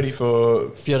get them ready for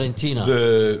Fiorentina.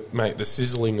 the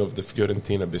sizzling of the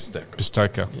Fiorentina bistecca.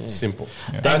 Bistecca. Simple.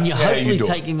 and That's you're how hopefully you do it.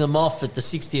 taking them off at the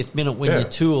 60th minute when Yeah. you're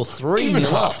 2 or 3. Even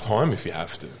nil up. half time if you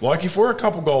have to. Like if we're a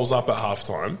couple goals up at half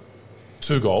time,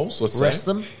 2 goals, let's Rest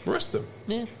say. them. Rest them.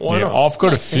 Yeah. Why Yeah, not? I've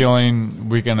got Makes a sense. feeling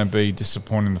we're going to be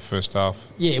disappointed in the first half.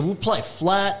 Yeah, we'll play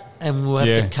flat and we'll have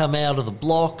Yeah. to come out of the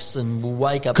blocks and we'll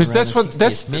wake up Because around that's the what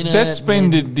 60th minute. that's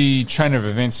been and the chain of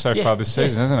events so Yeah, far this yeah.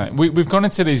 season, hasn't it? We've gone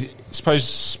into these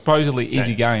supposedly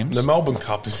easy games. The Melbourne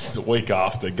Cup is the week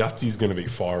after. Gutsy's going to be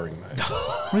firing, mate.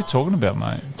 What are you talking about,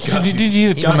 mate? Gutty- Did you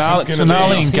hear Gutty's Tonali gonna be-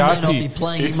 and he may not be Gatti?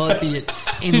 playing. He might be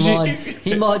in Did you- line.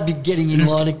 He might be getting in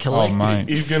line and Oh, collecting. mate.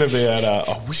 He's going to be at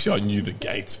I wish I knew the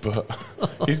gates, but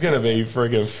he's going to be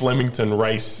friggin' Flemington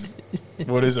race.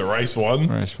 What is it, race 1?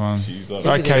 Race one. Jeez, I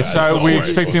don't Okay, know. so That's we're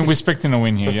not expecting a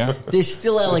win here, yeah? There's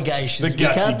still allegations. The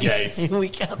Gutty gates. We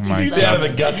can't be Mate, He's saying- out of the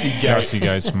Gutsy Gatti gate.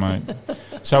 gates, mate.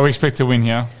 So we expect to win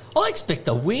here. I expect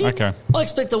a win. Okay. I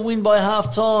expect a win by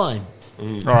half time. All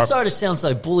right. Sorry to sound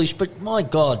so bullish, but my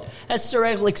God, as Sir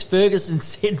Alex Ferguson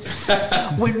said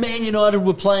when Man United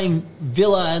were playing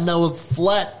Villa and they were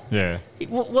flat, Yeah.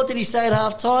 what did he say at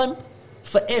half time?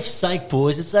 For F's sake,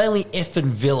 boys, it's only F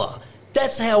and Villa.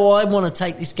 That's how I want to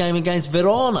take this game against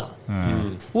Verona.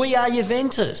 We are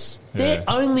Juventus. They're Yeah.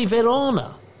 only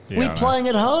Verona. Yeah, I We're know. playing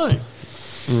at home.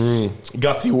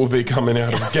 Gutty will be coming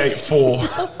out of gate 4.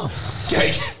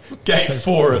 Gate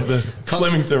 4 at the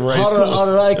Flemington I racecourse.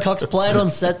 don't know. Cox played on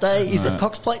Saturday. Is it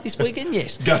Cox played this weekend?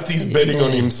 Yes. Gutty's betting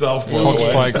on himself, by the Cox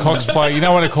way. play, Cox play. You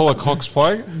know what I call a Cox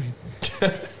play?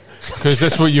 Because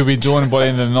that's what you'll be doing by the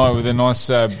end of the night with a nice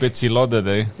Betsy Lodder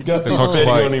there. The Gutty's Cox betting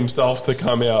play. on himself to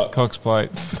come out Cox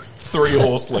plate. 3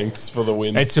 horse lengths for the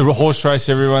win. It's a horse race,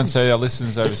 everyone. So our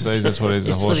listeners overseas, that's what it is, a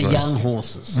It's for horse the race. young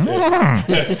horses.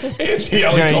 It's the You're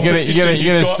only gonna competition he's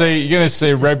got. you're gonna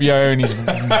see Rabiot and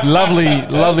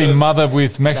his lovely mother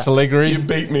with Max Allegri You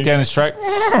beat me. down the track.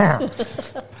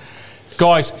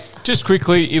 Guys, just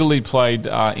quickly, Italy played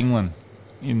England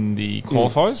in the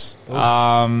qualifiers.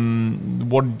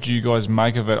 What did you guys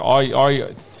make of it?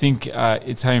 I think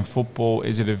Italian football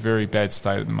is at a very bad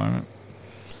state at the moment.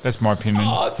 That's my opinion.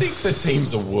 I think the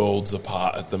teams are worlds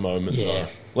apart at the moment, Yeah. though.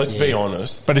 Let's be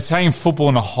honest. But Italian football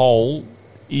in a whole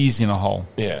is in a hole.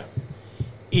 Yeah.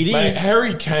 It is. Mate,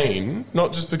 Harry Kane,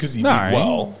 not just because he No. did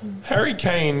well, Harry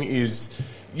Kane is,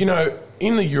 in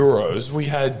the Euros, we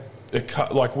had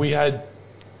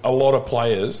a lot of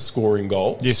players scoring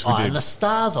goals. Yes, we And did. the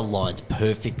stars aligned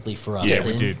perfectly for us. Yeah, we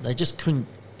then. did. They just couldn't,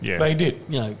 Yeah, They did.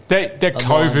 that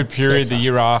align COVID period, better. the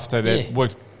year after, that Yeah.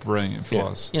 worked brilliant for Yeah.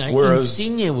 us. Whereas-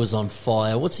 Insigne was on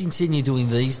fire. What's Insigne doing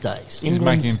these days? He's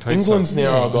making pizza. England's now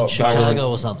Yeah, in got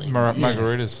Chicago or something.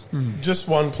 Margaritas. just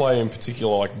one player in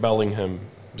particular, like Bellingham.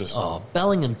 Just Oh,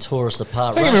 Bellingham tore us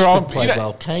apart. Don't get me Rashford wrong, played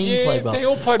well. Kane yeah, played well. they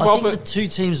all played I well, think but the two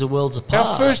teams are worlds apart.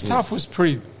 Our first half was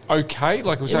pretty okay.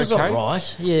 Like, it was It was okay. all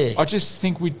right, yeah. I just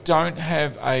think we don't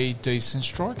have a decent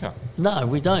striker. No,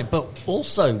 we don't. But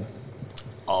also,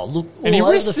 look, And he all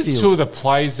over the rested two field. of the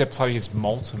players that played against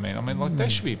Malta, man. I mean, like, they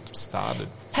should be started.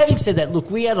 Having said that, look,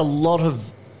 we had a lot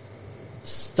of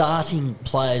starting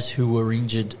players who were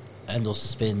injured and or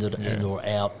suspended and or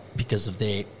out because of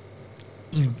their,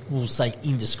 we'll say,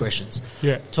 indiscretions.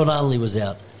 Yeah. Tonali was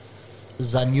out.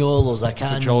 Zaniol or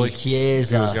Zakani, Fajoli, he was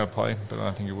Chiesa. going to play, but I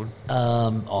don't think he would.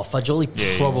 Fajoli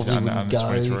Yeah, probably he's wouldn't go.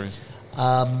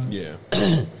 23s.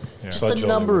 Yeah. Just Fajoli a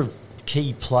number would. of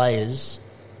key players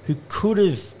who could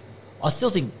have. I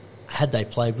still think, had they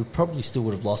played, we probably still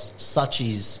would have lost. Such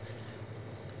as,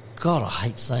 God, I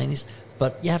hate saying this,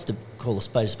 but you have to call a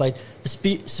spade a spade.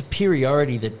 The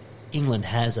superiority that England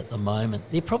has at the moment,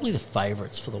 they're probably the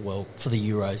favourites for the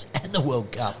Euros and the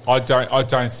World Cup. I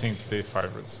don't think they're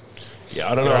favourites. Yeah,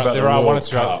 I don't know about There the are World one or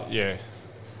two. Cup. Yeah,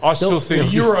 I still They'll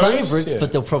think be Euros, favourites, yeah.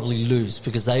 but they'll probably lose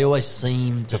because they always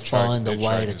seem to choke- find a their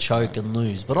way to choke is choke bad. and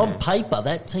lose. But on paper,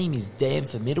 that team is damn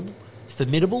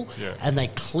formidable, Yeah. and they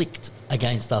clicked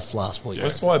against us last week.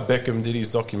 That's why Beckham did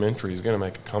his documentary. He's going to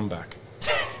make a comeback.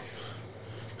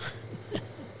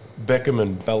 Beckham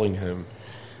and Bellingham.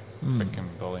 Beckham,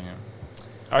 Bellingham.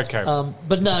 Okay.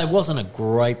 But no, it wasn't a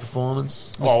great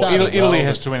performance. We well, started Italy well,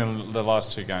 has but- to win the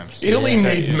last two games. Italy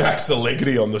So, need yeah. Max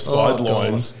Allegri on the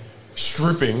sidelines,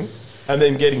 stripping, and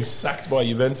then getting sacked by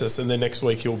Juventus, and then next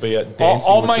week he'll be at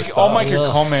dancing I'll with make the I'll stars. make a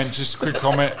Yeah. comment, just a quick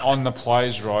comment on the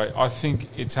players. Right, I think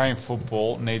Italian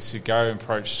football needs to go and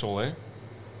approach Soler.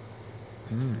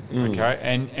 Okay,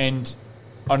 and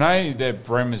I know that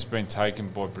Bremer has been taken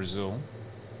by Brazil,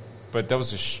 but that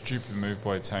was a stupid move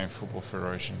by Italian Football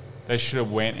Federation. They should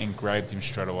have went and grabbed him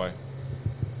straight away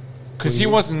because he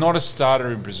was not a starter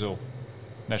in Brazil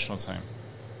national team.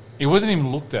 He wasn't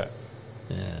even looked at.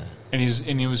 Yeah. And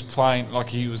he was playing like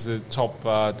he was the top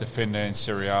defender in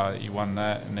Serie A. He won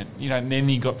that, and then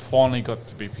he finally got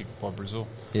to be picked by Brazil.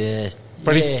 Yeah.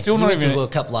 But he's Yeah, still he not went to even- the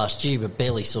World Cup last year, but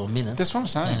barely saw minutes. That's what I'm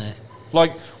saying. Yeah.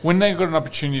 Like when they got an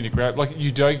opportunity to grab, like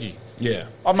Udogi. Yeah.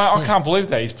 I can't believe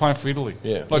that he's playing for Italy.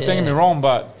 Yeah. Like don't get me Yeah. wrong,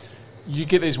 but you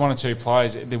get these one or two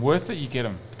players, they're worth it. You get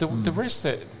them. The rest,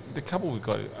 the couple we've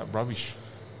got are rubbish.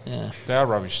 Yeah. They are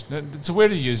rubbish. To wear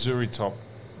the Uzuri top,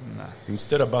 nah.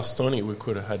 Instead of Bastoni, we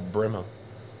could have had Bremer.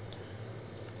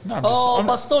 No, I'm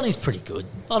just, Bastoni's pretty good.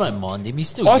 I don't mind him. He's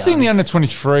still I young. think the under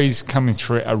 23s coming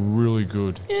through are really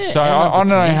good. Yeah, so and I don't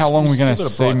under know 20s, how long we've we're going to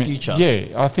still got a see. bright future.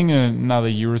 Yeah, I think in another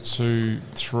year or two,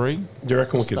 3. Do you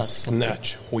reckon we could That's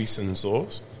snatch hoisin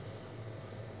sauce?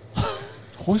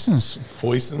 Hoisin's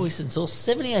Hoisin? Hoisin sauce,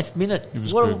 78th minute. It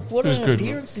was what good. what It was an good.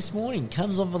 appearance this morning.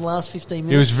 Comes on for the last 15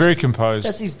 minutes. He was very composed.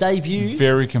 That's his debut.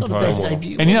 Very Not his composed.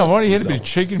 debut, And you know was what? He had a bit of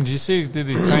cheeky. Did you see did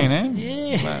the Italian hand?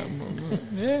 it?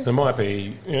 Yeah. There might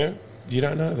be, you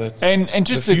don't know. That's And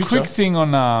just the a quick future. thing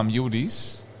on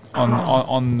Yildiz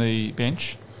on the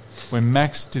bench when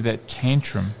Max did that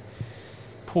tantrum.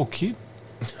 Poor kid,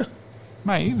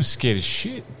 mate. He was scared as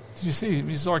shit. Did you see?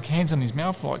 He's like hands on his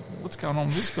mouth, like what's going on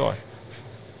with this guy?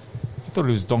 I thought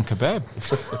it was Don Kebab.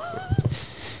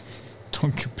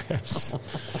 Don Kebabs.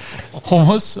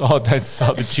 Hummus? Oh, don't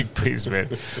start the chickpeas, man.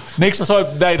 Next time,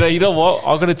 no, you know what?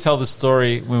 I've got to tell the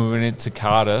story when we went into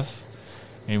Cardiff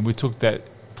and we took that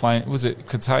plane. Was it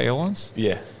Qatar Airlines?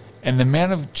 Yeah. And the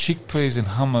amount of chickpeas and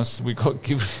hummus we got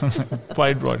given on that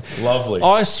plane ride. Lovely.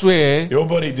 I swear, Your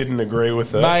body didn't agree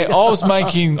with it. mate, I was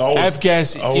making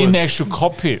avgas in the actual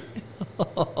cockpit.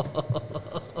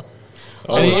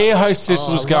 And the air hostess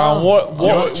was going,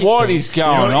 what is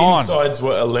going Your on? insides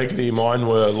were Allegri, mine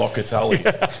were Locatelli.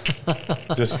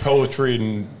 Just poetry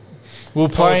and... We were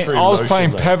playing, Poetry in I was motion,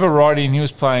 playing mate. Pavarotti and he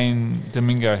was playing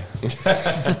Domingo.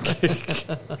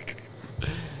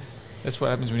 That's what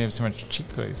happens when you have so much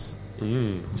chickpeas. There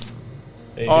you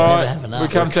Never go. have enough. We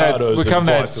come to that, Ricardo's we come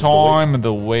to that advice of the week. time of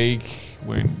the week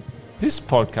when this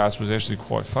podcast was actually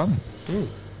quite fun.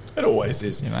 It always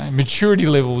is. You know, maturity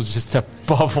level was just a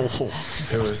bubble.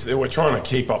 We're trying to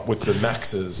keep up with the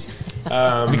maxes.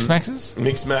 Mixed maxes?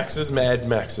 Mixed maxes, mad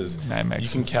maxes. Mad You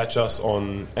maxes. can catch us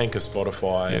on Anchor,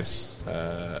 Spotify, Yes.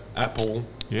 Apple,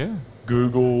 Yeah.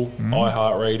 Google,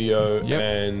 iHeartRadio, Yep.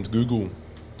 and Google.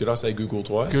 Did I say Google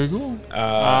twice? Google.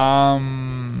 Uh,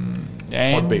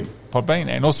 And Podbean. Podbean.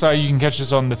 And also you can catch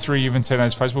us on the 3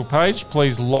 Juventinos Facebook page.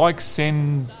 Please like,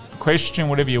 send question,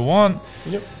 whatever you want.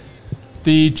 Yep.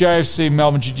 The JFC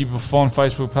Melbourne GG Buffon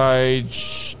Facebook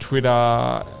page, Twitter,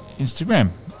 Instagram.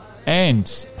 And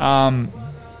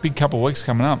big couple of weeks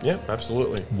coming up. Yep,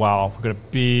 absolutely. Wow, we've got a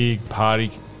big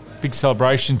party, big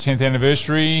celebration, 10th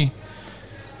anniversary.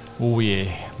 Oh,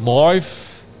 yeah. Live.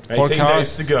 podcast.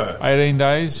 days to go. 18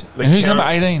 days. The And who's count-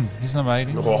 number 18? He's number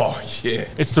 18. Oh, yeah.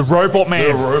 It's the robot man.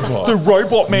 The robot. The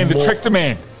robot man, the Mo- tractor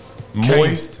man.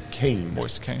 Moist Keen.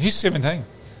 Moist Kane. He's 17.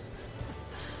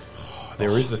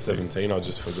 There is a 17, I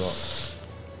just forgot.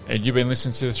 And you've been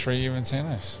listening to the 3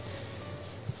 Juventenos.